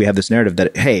is that we have this narrative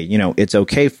that, hey, it's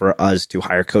okay for us to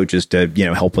hire coaches to,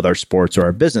 help with our sports or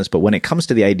our business. But when it comes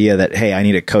to the idea that, hey, I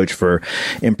need a coach for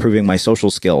improving my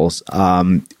social skills,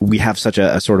 we have such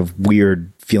a sort of weird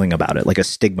feeling about it, like a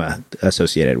stigma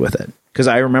associated with it. Because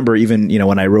I remember even,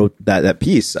 when I wrote that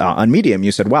piece on Medium,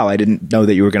 you said, wow, I didn't know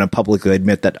that you were going to publicly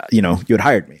admit that, you had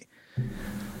hired me.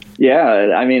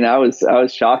 Yeah. I mean, I was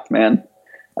shocked, man.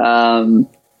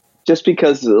 Just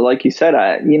because, like you said,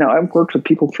 I've worked with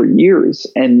people for years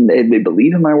and they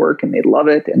believe in my work and they love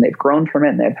it and they've grown from it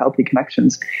and they have healthy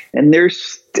connections. And they're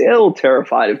still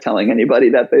terrified of telling anybody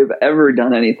that they've ever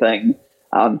done anything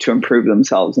to improve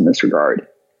themselves in this regard.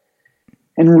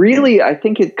 And really, I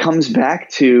think it comes back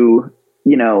to,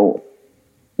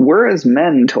 we're as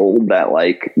men told that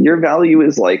like your value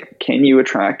is like, can you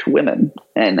attract women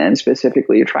and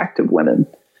specifically attractive women?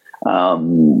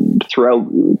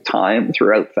 Throughout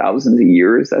thousands of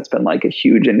years, that's been like a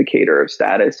huge indicator of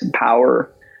status and power.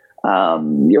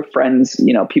 Your friends,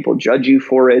 people judge you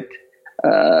for it,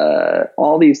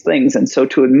 all these things. And so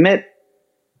to admit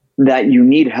that you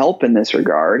need help in this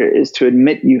regard is to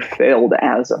admit you failed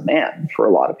as a man for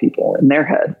a lot of people in their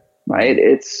head, right?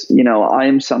 It's, I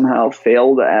am somehow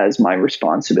failed as my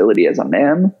responsibility as a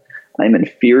man. I'm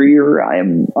inferior. I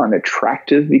am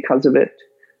unattractive because of it.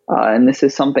 And this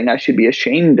is something I should be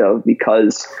ashamed of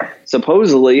because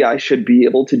supposedly I should be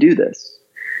able to do this.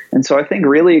 And so I think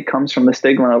really it comes from the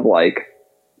stigma of like,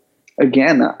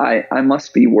 again, I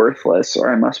must be worthless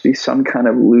or I must be some kind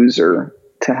of loser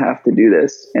to have to do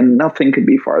this. And nothing could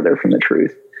be farther from the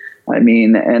truth. I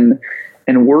mean,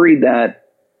 and worried that,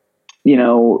 you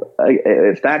know,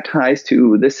 if that ties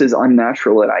to this is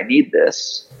unnatural that I need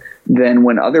this, then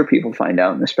when other people find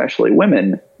out, and especially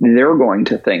women, they're going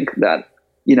to think that,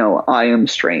 you know, I am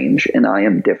strange and I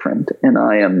am different and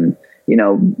I am, you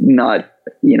know, not,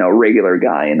 you know, regular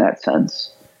guy in that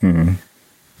sense. Mm-hmm.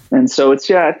 And so it's,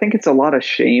 I think it's a lot of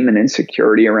shame and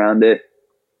insecurity around it.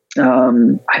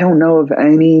 I don't know of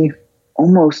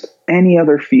almost any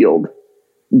other field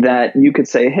that you could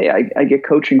say, hey, I get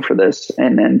coaching for this.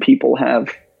 And then people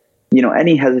have, you know,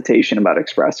 any hesitation about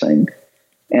expressing.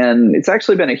 And it's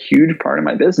actually been a huge part of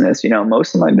my business. You know,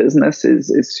 most of my business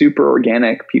is super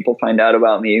organic. People find out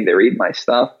about me, they read my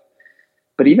stuff.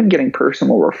 But even getting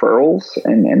personal referrals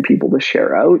and people to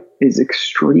share out is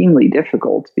extremely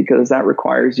difficult because that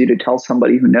requires you to tell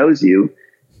somebody who knows you,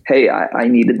 hey, I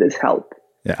needed this help.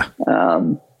 Yeah.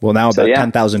 Well, now about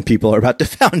 10,000 people are about to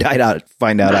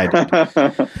find out I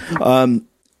did.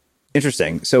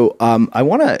 Interesting. So I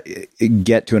want to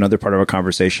get to another part of our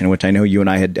conversation, which I know you and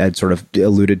I had sort of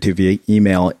alluded to via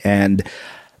email. And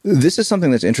this is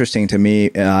something that's interesting to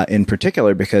me in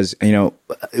particular because, you know,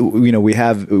 we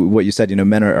have what you said, you know,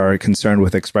 men are concerned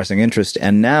with expressing interest.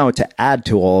 And now to add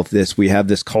to all of this, we have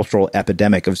this cultural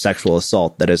epidemic of sexual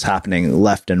assault that is happening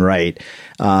left and right.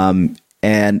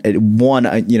 And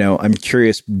you know, I'm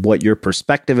curious what your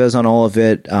perspective is on all of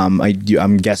it.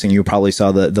 I'm guessing you probably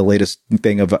saw the latest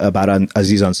thing about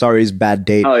Aziz Ansari's bad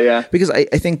date. Oh yeah. Because I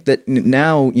think that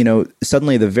now, you know,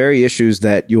 suddenly the very issues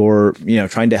that you're, you know,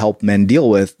 trying to help men deal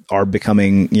with are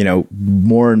becoming, you know,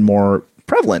 more and more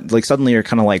prevalent. Like suddenly you're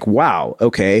kind of like, wow,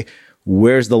 okay,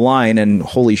 where's the line? And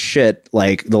holy shit,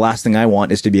 like the last thing I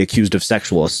want is to be accused of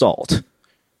sexual assault.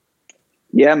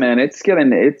 Yeah, man, it's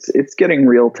getting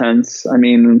real tense. I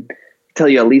mean, I tell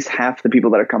you, at least half the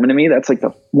people that are coming to me, that's like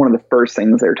one of the first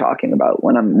things they're talking about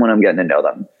when I'm getting to know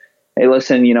them. Hey,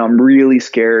 listen, you know, I'm really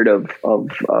scared of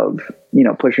you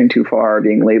know, pushing too far,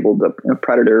 being labeled a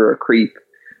predator or a creep.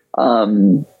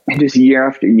 And just year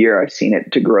after year, I've seen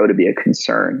it to grow to be a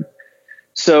concern.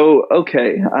 So,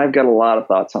 okay, I've got a lot of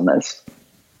thoughts on this.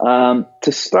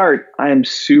 To start, I am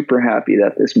super happy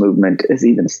that this movement has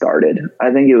even started.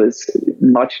 I think it was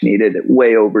much needed,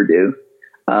 way overdue,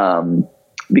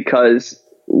 because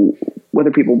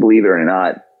whether people believe it or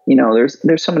not, you know,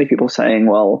 there's so many people saying,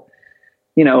 well,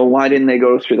 you know, why didn't they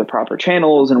go through the proper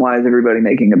channels and why is everybody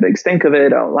making a big stink of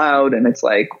it out loud? And it's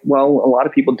like, well, a lot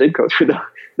of people did go through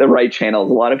the right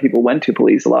channels. A lot of people went to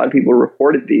police. A lot of people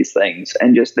reported these things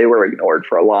and just they were ignored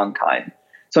for a long time.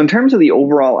 So in terms of the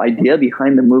overall idea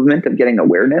behind the movement of getting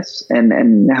awareness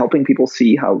and helping people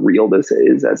see how real this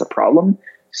is as a problem,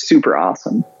 super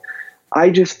awesome. I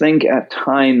just think at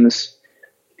times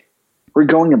we're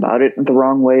going about it the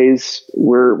wrong ways.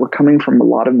 We're coming from a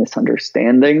lot of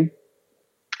misunderstanding.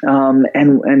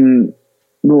 And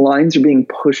the lines are being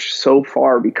pushed so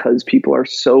far because people are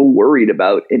so worried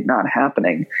about it not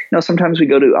happening. You know, sometimes we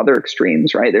go to other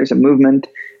extremes, right? There's a movement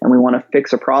and we want to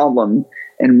fix a problem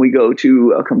and we go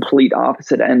to a complete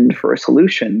opposite end for a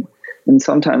solution. And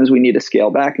sometimes we need to scale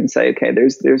back and say, okay,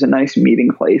 there's a nice meeting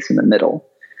place in the middle.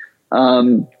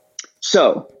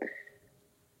 So,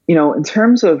 you know, in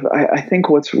terms of, I think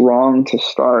what's wrong to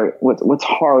start, what's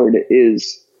hard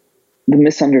is the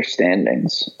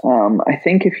misunderstandings. I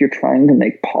think if you're trying to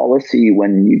make policy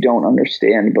when you don't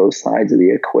understand both sides of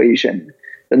the equation,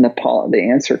 then the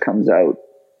answer comes out,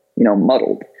 you know,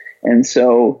 muddled. And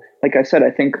so, like I said,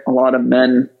 I think a lot of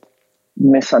men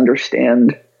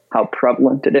misunderstand how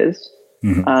prevalent it is,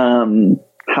 how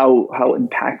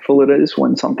impactful it is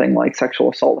when something like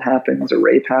sexual assault happens or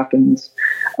rape happens,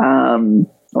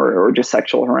 or just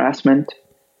sexual harassment.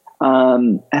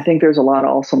 I think there's a lot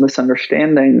of also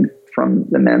misunderstanding from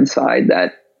the men's side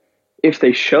that if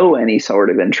they show any sort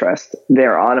of interest,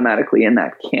 they're automatically in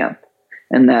that camp,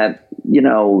 and that, you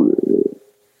know,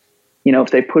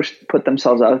 if they put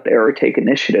themselves out there or take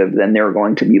initiative, then they're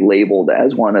going to be labeled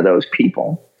as one of those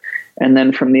people. And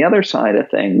then from the other side of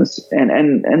things,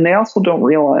 and they also don't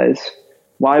realize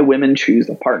why women choose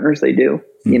the partners they do.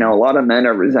 You know, a lot of men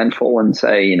are resentful and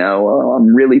say, you know, well,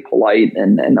 I'm really polite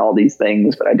and all these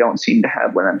things, but I don't seem to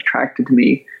have women attracted to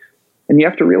me. And you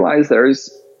have to realize there's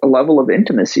a level of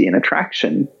intimacy and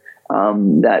attraction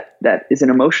that is an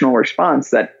emotional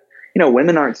response that, you know,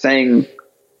 women aren't saying,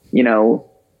 you know,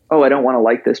 oh, I don't want to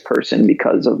like this person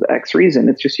because of X reason.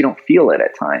 It's just you don't feel it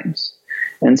at times.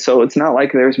 And so it's not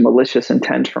like there's malicious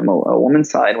intent from a woman's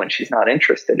side when she's not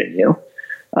interested in you.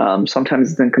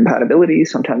 Sometimes it's incompatibility.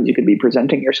 Sometimes you could be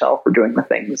presenting yourself or doing the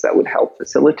things that would help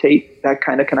facilitate that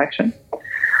kind of connection.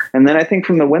 And then I think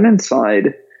from the women's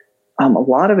side, a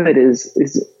lot of it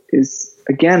is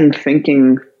again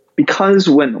thinking, because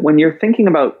when you're thinking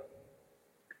about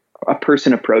a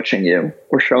person approaching you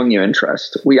or showing you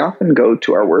interest, we often go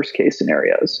to our worst case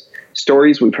scenarios,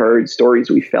 stories we've heard, stories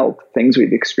we felt, things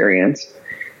we've experienced.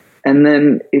 And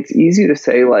then it's easy to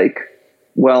say like,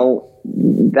 well,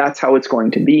 that's how it's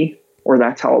going to be, or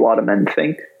that's how a lot of men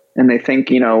think. And they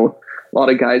think, a lot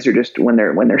of guys are just, when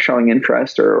they're showing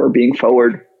interest or being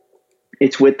forward,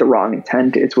 it's with the wrong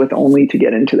intent. It's with only to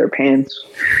get into their pants.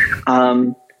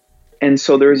 And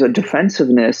so there's a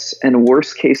defensiveness and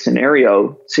worst case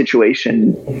scenario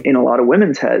situation in a lot of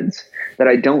women's heads that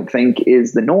I don't think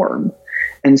is the norm.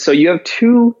 And so you have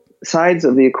two sides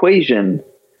of the equation,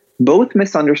 both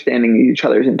misunderstanding each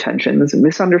other's intentions,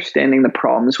 misunderstanding the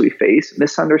problems we face,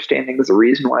 misunderstanding the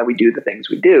reason why we do the things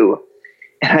we do.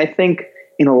 And I think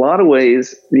in a lot of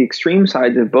ways, the extreme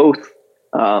sides of both,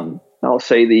 I'll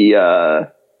say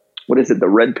the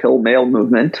red pill male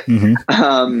movement, and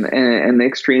the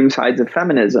extreme sides of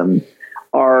feminism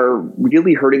are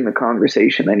really hurting the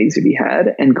conversation that needs to be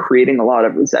had and creating a lot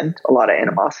of resent, a lot of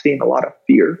animosity, and a lot of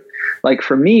fear. Like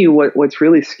for me, what's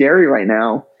really scary right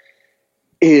now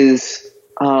is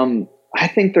I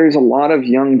think there's a lot of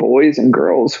young boys and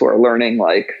girls who are learning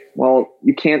like, well,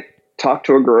 you can't talk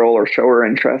to a girl or show her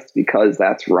interest because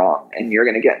that's wrong and you're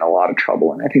going to get in a lot of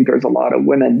trouble. And I think there's a lot of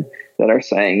women that are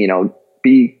saying,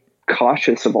 be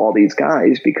cautious of all these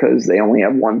guys because they only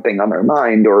have one thing on their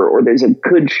mind, or there's a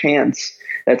good chance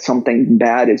that something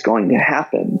bad is going to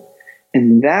happen.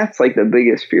 And that's like the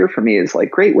biggest fear for me is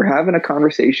like, great, we're having a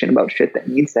conversation about shit that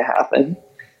needs to happen,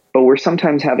 but we're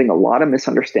sometimes having a lot of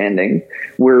misunderstanding.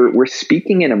 We're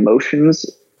speaking in emotions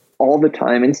all the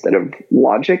time instead of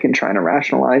logic and trying to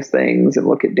rationalize things and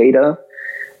look at data.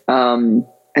 And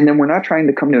then we're not trying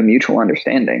to come to a mutual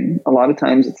understanding. A lot of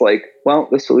times it's like, well,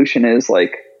 the solution is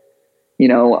like,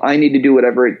 I need to do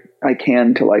whatever I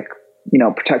can to like,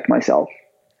 protect myself.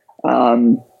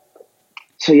 So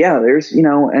yeah, there's,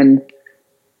 and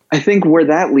I think where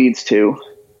that leads to,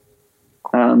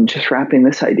 just wrapping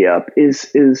this idea up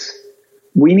is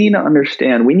we need to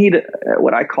understand, we need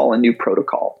what I call a new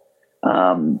protocol.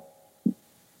 The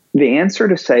answer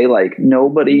to say like,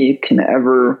 nobody can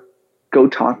ever go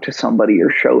talk to somebody or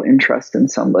show interest in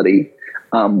somebody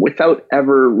without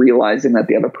ever realizing that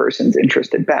the other person's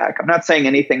interested back. I'm not saying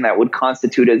anything that would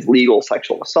constitute as legal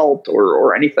sexual assault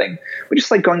or anything, but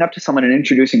just like going up to someone and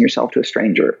introducing yourself to a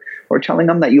stranger or telling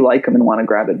them that you like them and want to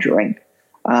grab a drink.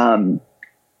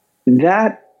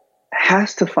 That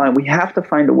has to we have to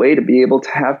find a way to be able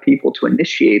to have people to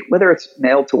initiate, whether it's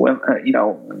male to women,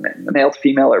 male to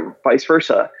female or vice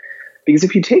versa. Because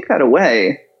if you take that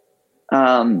away,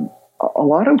 a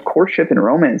lot of courtship and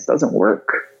romance doesn't work.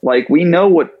 Like we know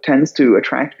what tends to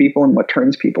attract people and what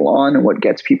turns people on and what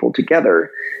gets people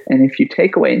together. And if you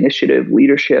take away initiative,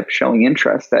 leadership, showing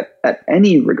interest at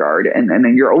any regard, and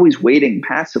then you're always waiting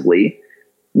passively,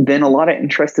 then a lot of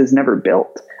interest is never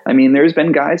built. I mean, there's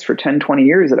been guys for 10, 20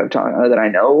 years that I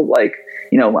know, like,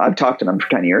 I've talked to them for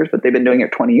 10 years, but they've been doing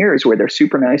it 20 years where they're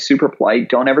super nice, super polite,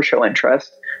 don't ever show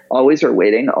interest, always are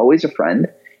waiting, always a friend.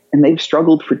 And they've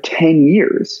struggled for 10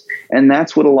 years. And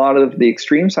that's what a lot of the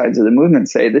extreme sides of the movement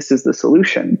say, this is the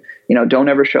solution. Don't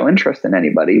ever show interest in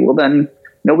anybody. Well, then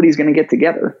nobody's going to get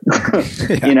together,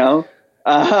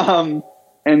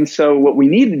 And so what we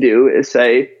need to do is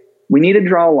say, we need to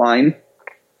draw a line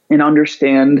and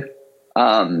understand,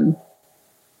 a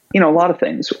lot of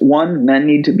things. One, men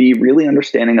need to be really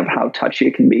understanding of how touchy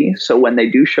it can be. So when they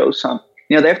do show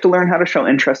they have to learn how to show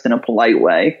interest in a polite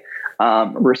way.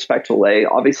 Respectful way,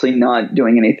 obviously not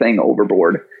doing anything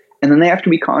overboard. And then they have to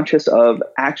be conscious of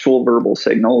actual verbal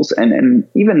signals. And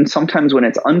even sometimes when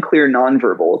it's unclear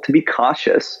nonverbal, to be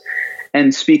cautious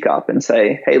and speak up and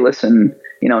say, hey, listen,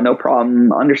 no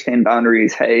problem. Understand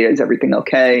boundaries. Hey, is everything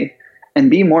okay? And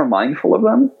be more mindful of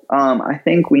them. I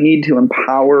think we need to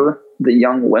empower the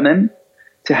young women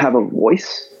to have a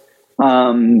voice.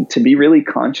 To be really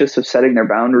conscious of setting their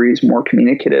boundaries, more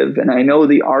communicative. And I know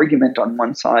the argument on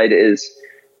one side is,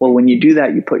 well, when you do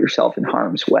that, you put yourself in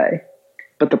harm's way.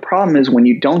 But the problem is when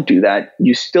you don't do that,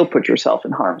 you still put yourself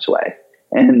in harm's way.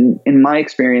 And in my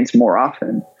experience, more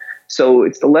often. So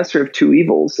it's the lesser of two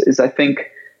evils is I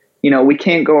think, we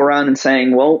can't go around and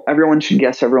saying, well, everyone should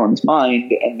guess everyone's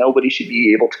mind and nobody should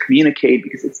be able to communicate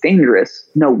because it's dangerous.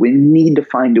 No, we need to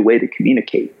find a way to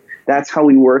communicate. That's how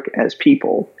we work as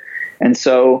people. And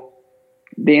so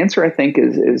the answer, I think,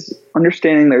 is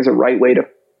understanding there's a right way to,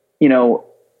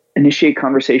 initiate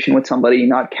conversation with somebody,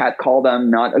 not catcall them,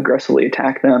 not aggressively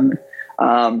attack them,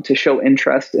 to show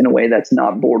interest in a way that's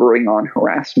not bordering on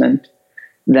harassment,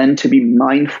 then to be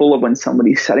mindful of when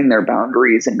somebody's setting their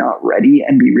boundaries and not ready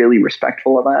and be really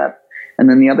respectful of that. And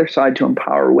then the other side, to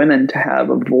empower women to have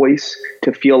a voice,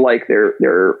 to feel like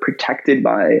they're protected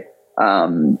by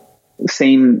the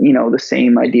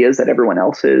same ideas that everyone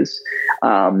else is,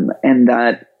 and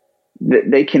that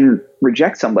they can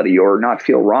reject somebody or not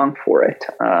feel wrong for it.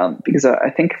 Because I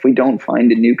think if we don't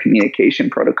find a new communication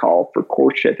protocol for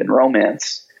courtship and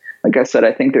romance, like I said,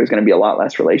 I think there's going to be a lot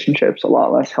less relationships, a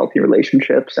lot less healthy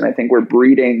relationships. And I think we're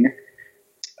breeding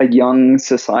a young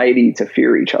society to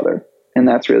fear each other. And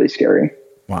that's really scary.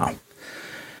 Wow.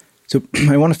 So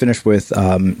I want to finish with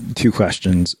two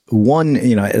questions. One,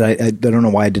 I don't know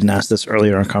why I didn't ask this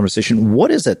earlier in our conversation.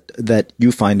 What is it that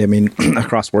you find,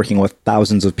 across working with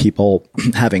thousands of people,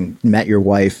 having met your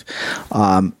wife,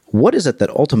 what is it that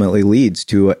ultimately leads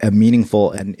to a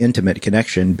meaningful and intimate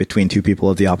connection between two people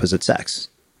of the opposite sex?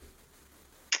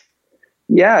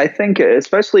 Yeah, I think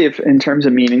especially if in terms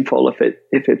of meaningful, if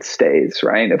it stays,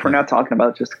 right? If we're not talking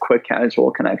about just a quick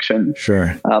casual connection.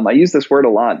 Sure. I use this word a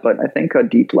lot, but I think a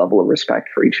deep level of respect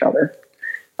for each other.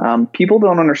 People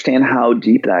don't understand how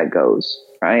deep that goes,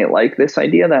 right? Like this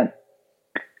idea that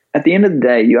at the end of the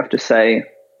day, you have to say,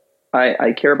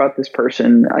 I care about this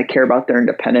person. I care about their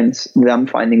independence, them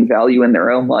finding value in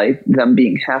their own life, them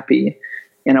being happy.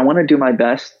 And I want to do my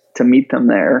best to meet them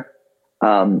there.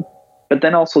 But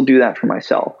then also do that for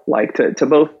myself, like to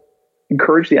both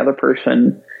encourage the other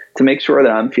person, to make sure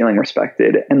that I'm feeling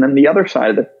respected. And then the other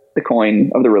side of the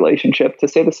coin of the relationship to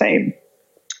say the same.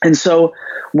 And so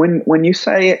when you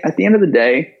say at the end of the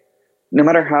day, no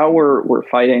matter how we're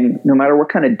fighting, no matter what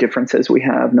kind of differences we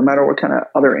have, no matter what kind of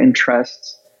other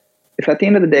interests, if at the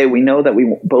end of the day, we know that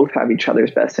we both have each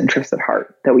other's best interests at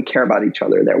heart, that we care about each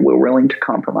other, that we're willing to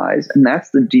compromise, and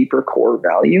that's the deeper core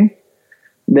value,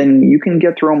 then you can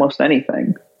get through almost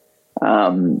anything.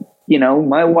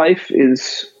 My wife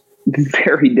is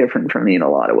very different from me in a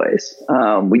lot of ways.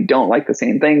 We don't like the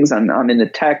same things. I'm into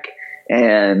tech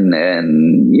and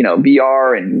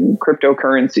VR and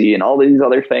cryptocurrency and all these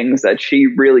other things that she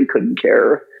really couldn't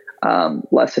care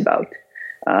less about.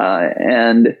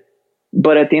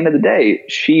 But at the end of the day,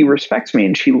 she respects me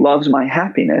and she loves my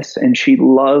happiness and she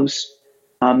loves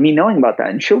me knowing about that.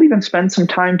 And she'll even spend some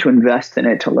time to invest in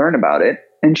it, to learn about it.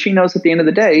 And she knows at the end of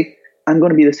the day, I'm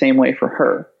going to be the same way for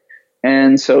her.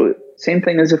 And so same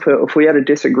thing as if we had a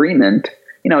disagreement,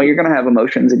 you're going to have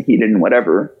emotions and heated and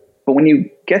whatever. But when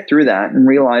you get through that and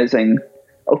realizing,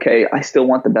 okay, I still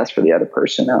want the best for the other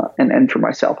person and for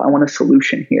myself, I want a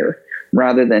solution here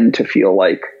rather than to feel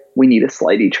like we need to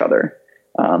slight each other.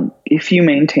 If you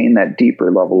maintain that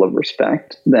deeper level of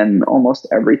respect, then almost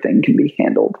everything can be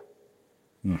handled.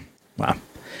 Wow.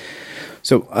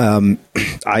 So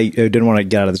I didn't want to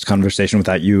get out of this conversation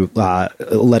without you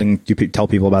letting you tell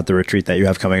people about the retreat that you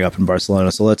have coming up in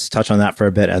Barcelona. So let's touch on that for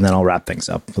a bit, and then I'll wrap things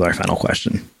up with our final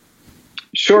question.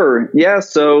 Sure. Yeah.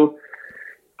 So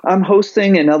I'm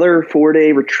hosting another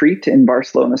 4-day retreat in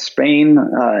Barcelona, Spain,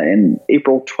 in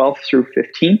April 12th through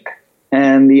 15th.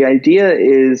 And the idea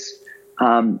is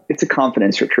it's a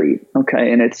confidence retreat.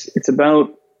 Okay. And it's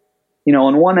about,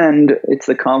 on one end, it's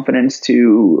the confidence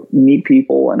to meet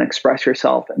people and express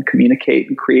yourself and communicate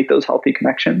and create those healthy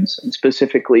connections. And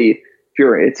specifically,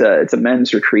 it's a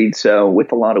men's retreat, so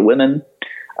with a lot of women.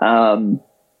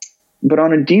 But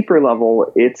on a deeper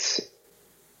level, it's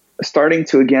starting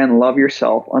to, again, love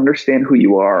yourself, understand who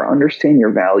you are, understand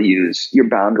your values, your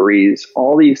boundaries,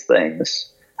 all these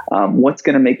things. What's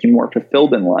going to make you more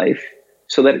fulfilled in life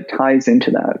so that it ties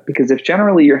into that. Because if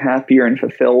generally you're happier and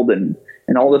fulfilled and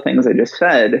all the things I just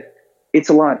said, it's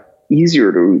a lot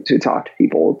easier to talk to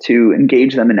people, to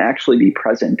engage them and actually be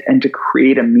present and to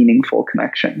create a meaningful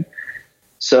connection.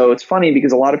 So it's funny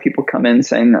because a lot of people come in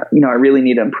saying, I really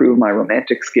need to improve my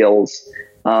romantic skills.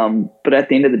 But at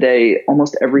the end of the day,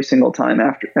 almost every single time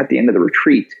at the end of the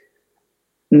retreat,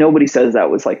 nobody says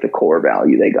that was like the core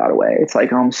value they got away. It's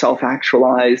like, I'm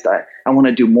self-actualized. I want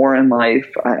to do more in life.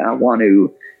 I want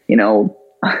to,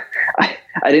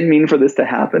 I didn't mean for this to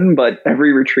happen, but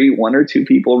every retreat, one or two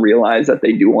people realize that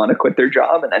they do want to quit their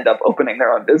job and end up opening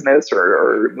their own business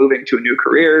or moving to a new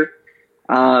career.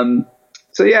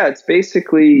 So yeah, it's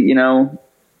basically,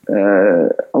 a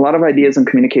lot of ideas and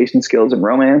communication skills and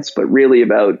romance, but really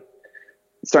about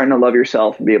starting to love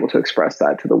yourself and be able to express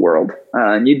that to the world.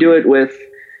 And you do it with,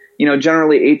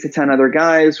 generally 8 to 10 other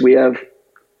guys. We have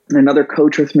another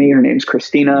coach with me. Her name's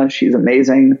Christina. She's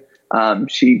amazing.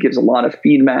 She gives a lot of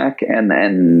feedback and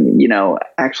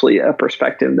actually a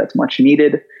perspective that's much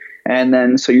needed. And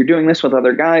then, so you're doing this with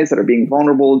other guys that are being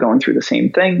vulnerable, going through the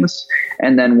same things.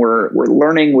 And then we're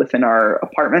learning within our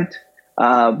apartment.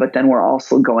 But then we're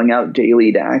also going out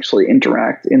daily to actually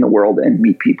interact in the world and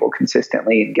meet people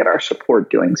consistently and get our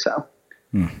support doing so.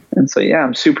 And so, yeah,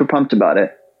 I'm super pumped about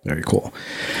it. Very cool.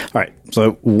 All right.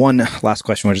 So one last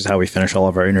question, which is how we finish all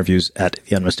of our interviews at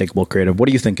The Unmistakable Creative. What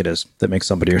do you think it is that makes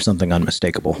somebody or something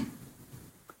unmistakable?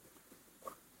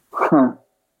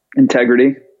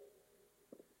 Integrity.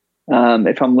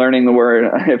 If I'm learning the word,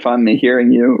 if I'm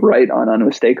hearing you right on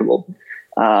unmistakable,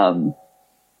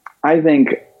 I think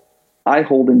I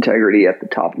hold integrity at the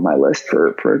top of my list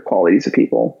for qualities of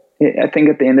people. I think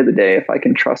at the end of the day, if I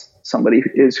can trust somebody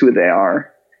is who they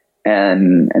are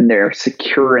and they're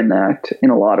secure in that in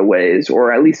a lot of ways,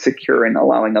 or at least secure in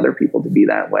allowing other people to be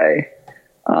that way,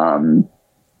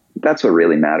 that's what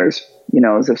really matters.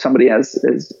 Is if somebody has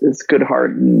is good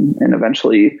heart and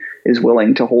eventually is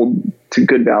willing to hold to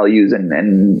good values and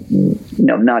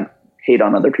not hate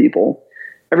on other people.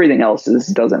 Everything else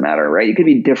doesn't matter, right? You could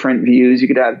be different views, you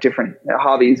could have different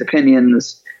hobbies,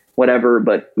 opinions, whatever,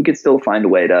 but we could still find a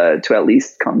way to at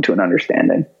least come to an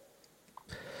understanding.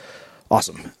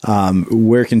 Awesome.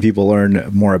 Where can people learn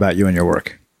more about you and your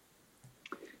work?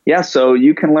 Yeah, so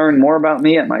you can learn more about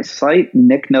me at my site,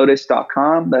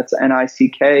 nicknotas.com. That's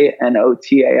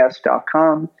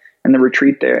NICKNOTAS.com. And the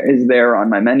retreat is there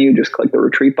on my menu. Just click the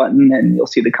retreat button and you'll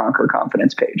see the Conquer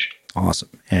Confidence page. Awesome.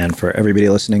 And for everybody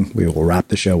listening, we will wrap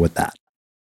the show with that.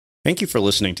 Thank you for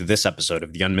listening to this episode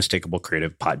of the Unmistakable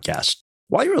Creative Podcast.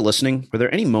 While you were listening, were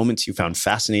there any moments you found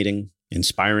fascinating,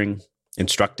 inspiring,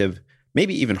 instructive,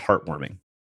 maybe even heartwarming?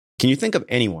 Can you think of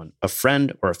anyone, a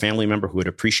friend or a family member who would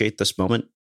appreciate this moment?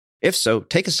 If so,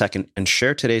 take a second and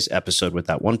share today's episode with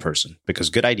that one person,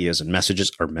 because good ideas and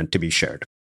messages are meant to be shared.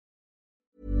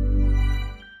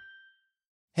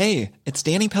 Hey, it's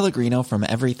Danny Pellegrino from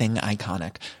Everything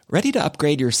Iconic. Ready to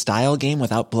upgrade your style game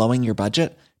without blowing your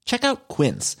budget? Check out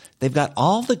Quince. They've got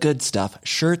all the good stuff,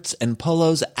 shirts and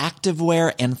polos,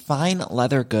 activewear, and fine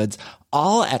leather goods,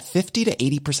 all at 50 to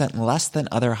 80% less than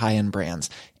other high-end brands.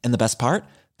 And the best part?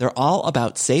 They're all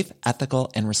about safe,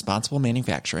 ethical, and responsible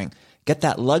manufacturing. Get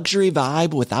that luxury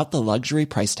vibe without the luxury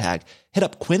price tag. Hit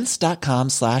up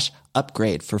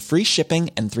quince.com/upgrade for free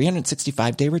shipping and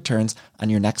 365-day returns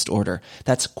on your next order.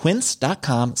 That's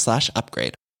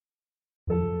quince.com/upgrade.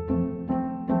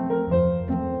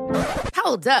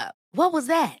 Hold up. What was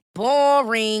that?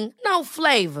 Boring. No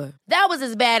flavor. That was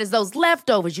as bad as those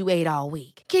leftovers you ate all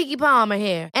week. Keke Palmer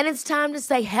here. And it's time to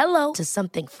say hello to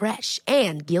something fresh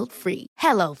and guilt-free.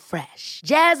 Hello Fresh.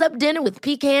 Jazz up dinner with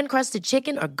pecan-crusted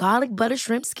chicken or garlic butter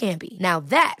shrimp scampi. Now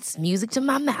that's music to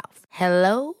my mouth.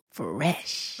 Hello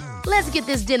Fresh. Let's get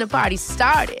this dinner party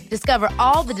started. Discover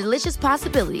all the delicious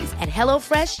possibilities at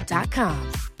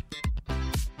hellofresh.com.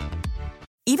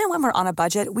 Even when we're on a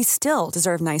budget, we still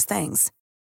deserve nice things.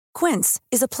 Quince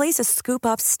is a place to scoop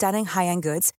up stunning high-end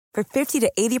goods for 50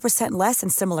 to 80% less than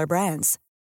similar brands.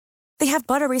 They have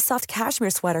buttery soft cashmere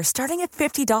sweaters starting at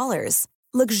 $50,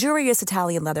 luxurious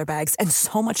Italian leather bags, and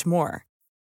so much more.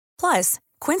 Plus,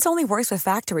 Quince only works with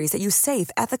factories that use safe,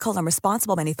 ethical, and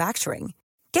responsible manufacturing.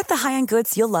 Get the high-end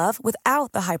goods you'll love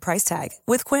without the high price tag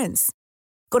with Quince.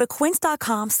 Go to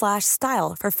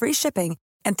quince.com/style for free shipping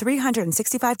and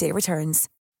 365-day returns.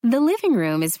 The living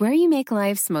room is where you make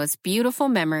life's most beautiful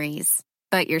memories.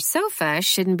 But your sofa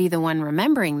shouldn't be the one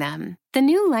remembering them. The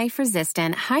new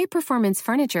life-resistant, high-performance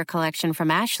furniture collection from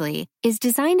Ashley is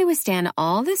designed to withstand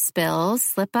all the spills,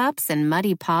 slip-ups, and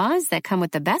muddy paws that come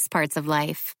with the best parts of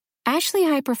life. Ashley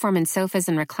high-performance sofas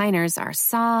and recliners are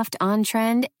soft,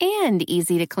 on-trend, and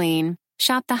easy to clean.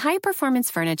 Shop the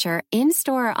high-performance furniture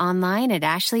in-store or online at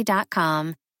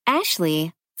ashley.com.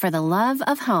 Ashley, for the love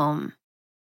of home.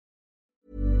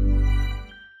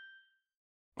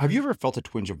 Have you ever felt a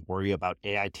twinge of worry about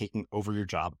AI taking over your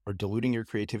job or diluting your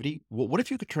creativity? Well, what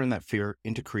if you could turn that fear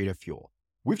into creative fuel?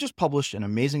 We've just published an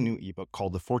amazing new ebook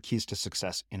called The 4 Keys to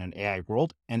Success in an AI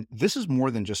World, and this is more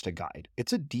than just a guide.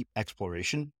 It's a deep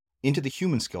exploration into the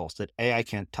human skills that AI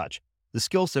can't touch, the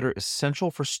skills that are essential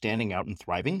for standing out and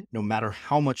thriving, no matter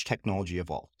how much technology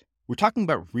evolved. We're talking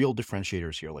about real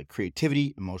differentiators here, like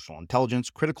creativity, emotional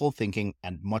intelligence, critical thinking,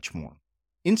 and much more.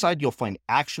 Inside, you'll find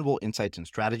actionable insights and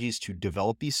strategies to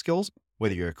develop these skills,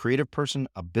 whether you're a creative person,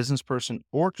 a business person,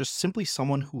 or just simply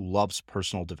someone who loves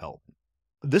personal development.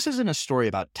 This isn't a story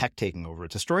about tech taking over.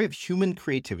 It's a story of human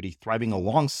creativity thriving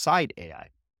alongside AI.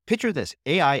 Picture this,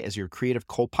 AI as your creative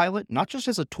co-pilot, not just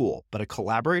as a tool, but a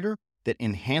collaborator that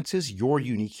enhances your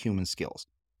unique human skills.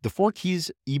 The 4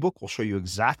 Keys ebook will show you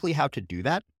exactly how to do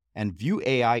that, and view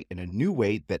AI in a new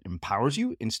way that empowers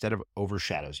you instead of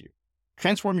overshadows you.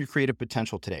 Transform your creative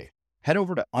potential today. Head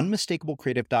over to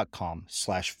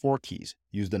unmistakablecreative.com/4keys.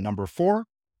 Use the number 4,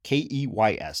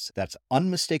 KEYS. That's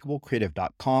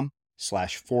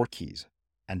unmistakablecreative.com/4keys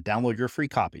and download your free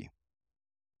copy.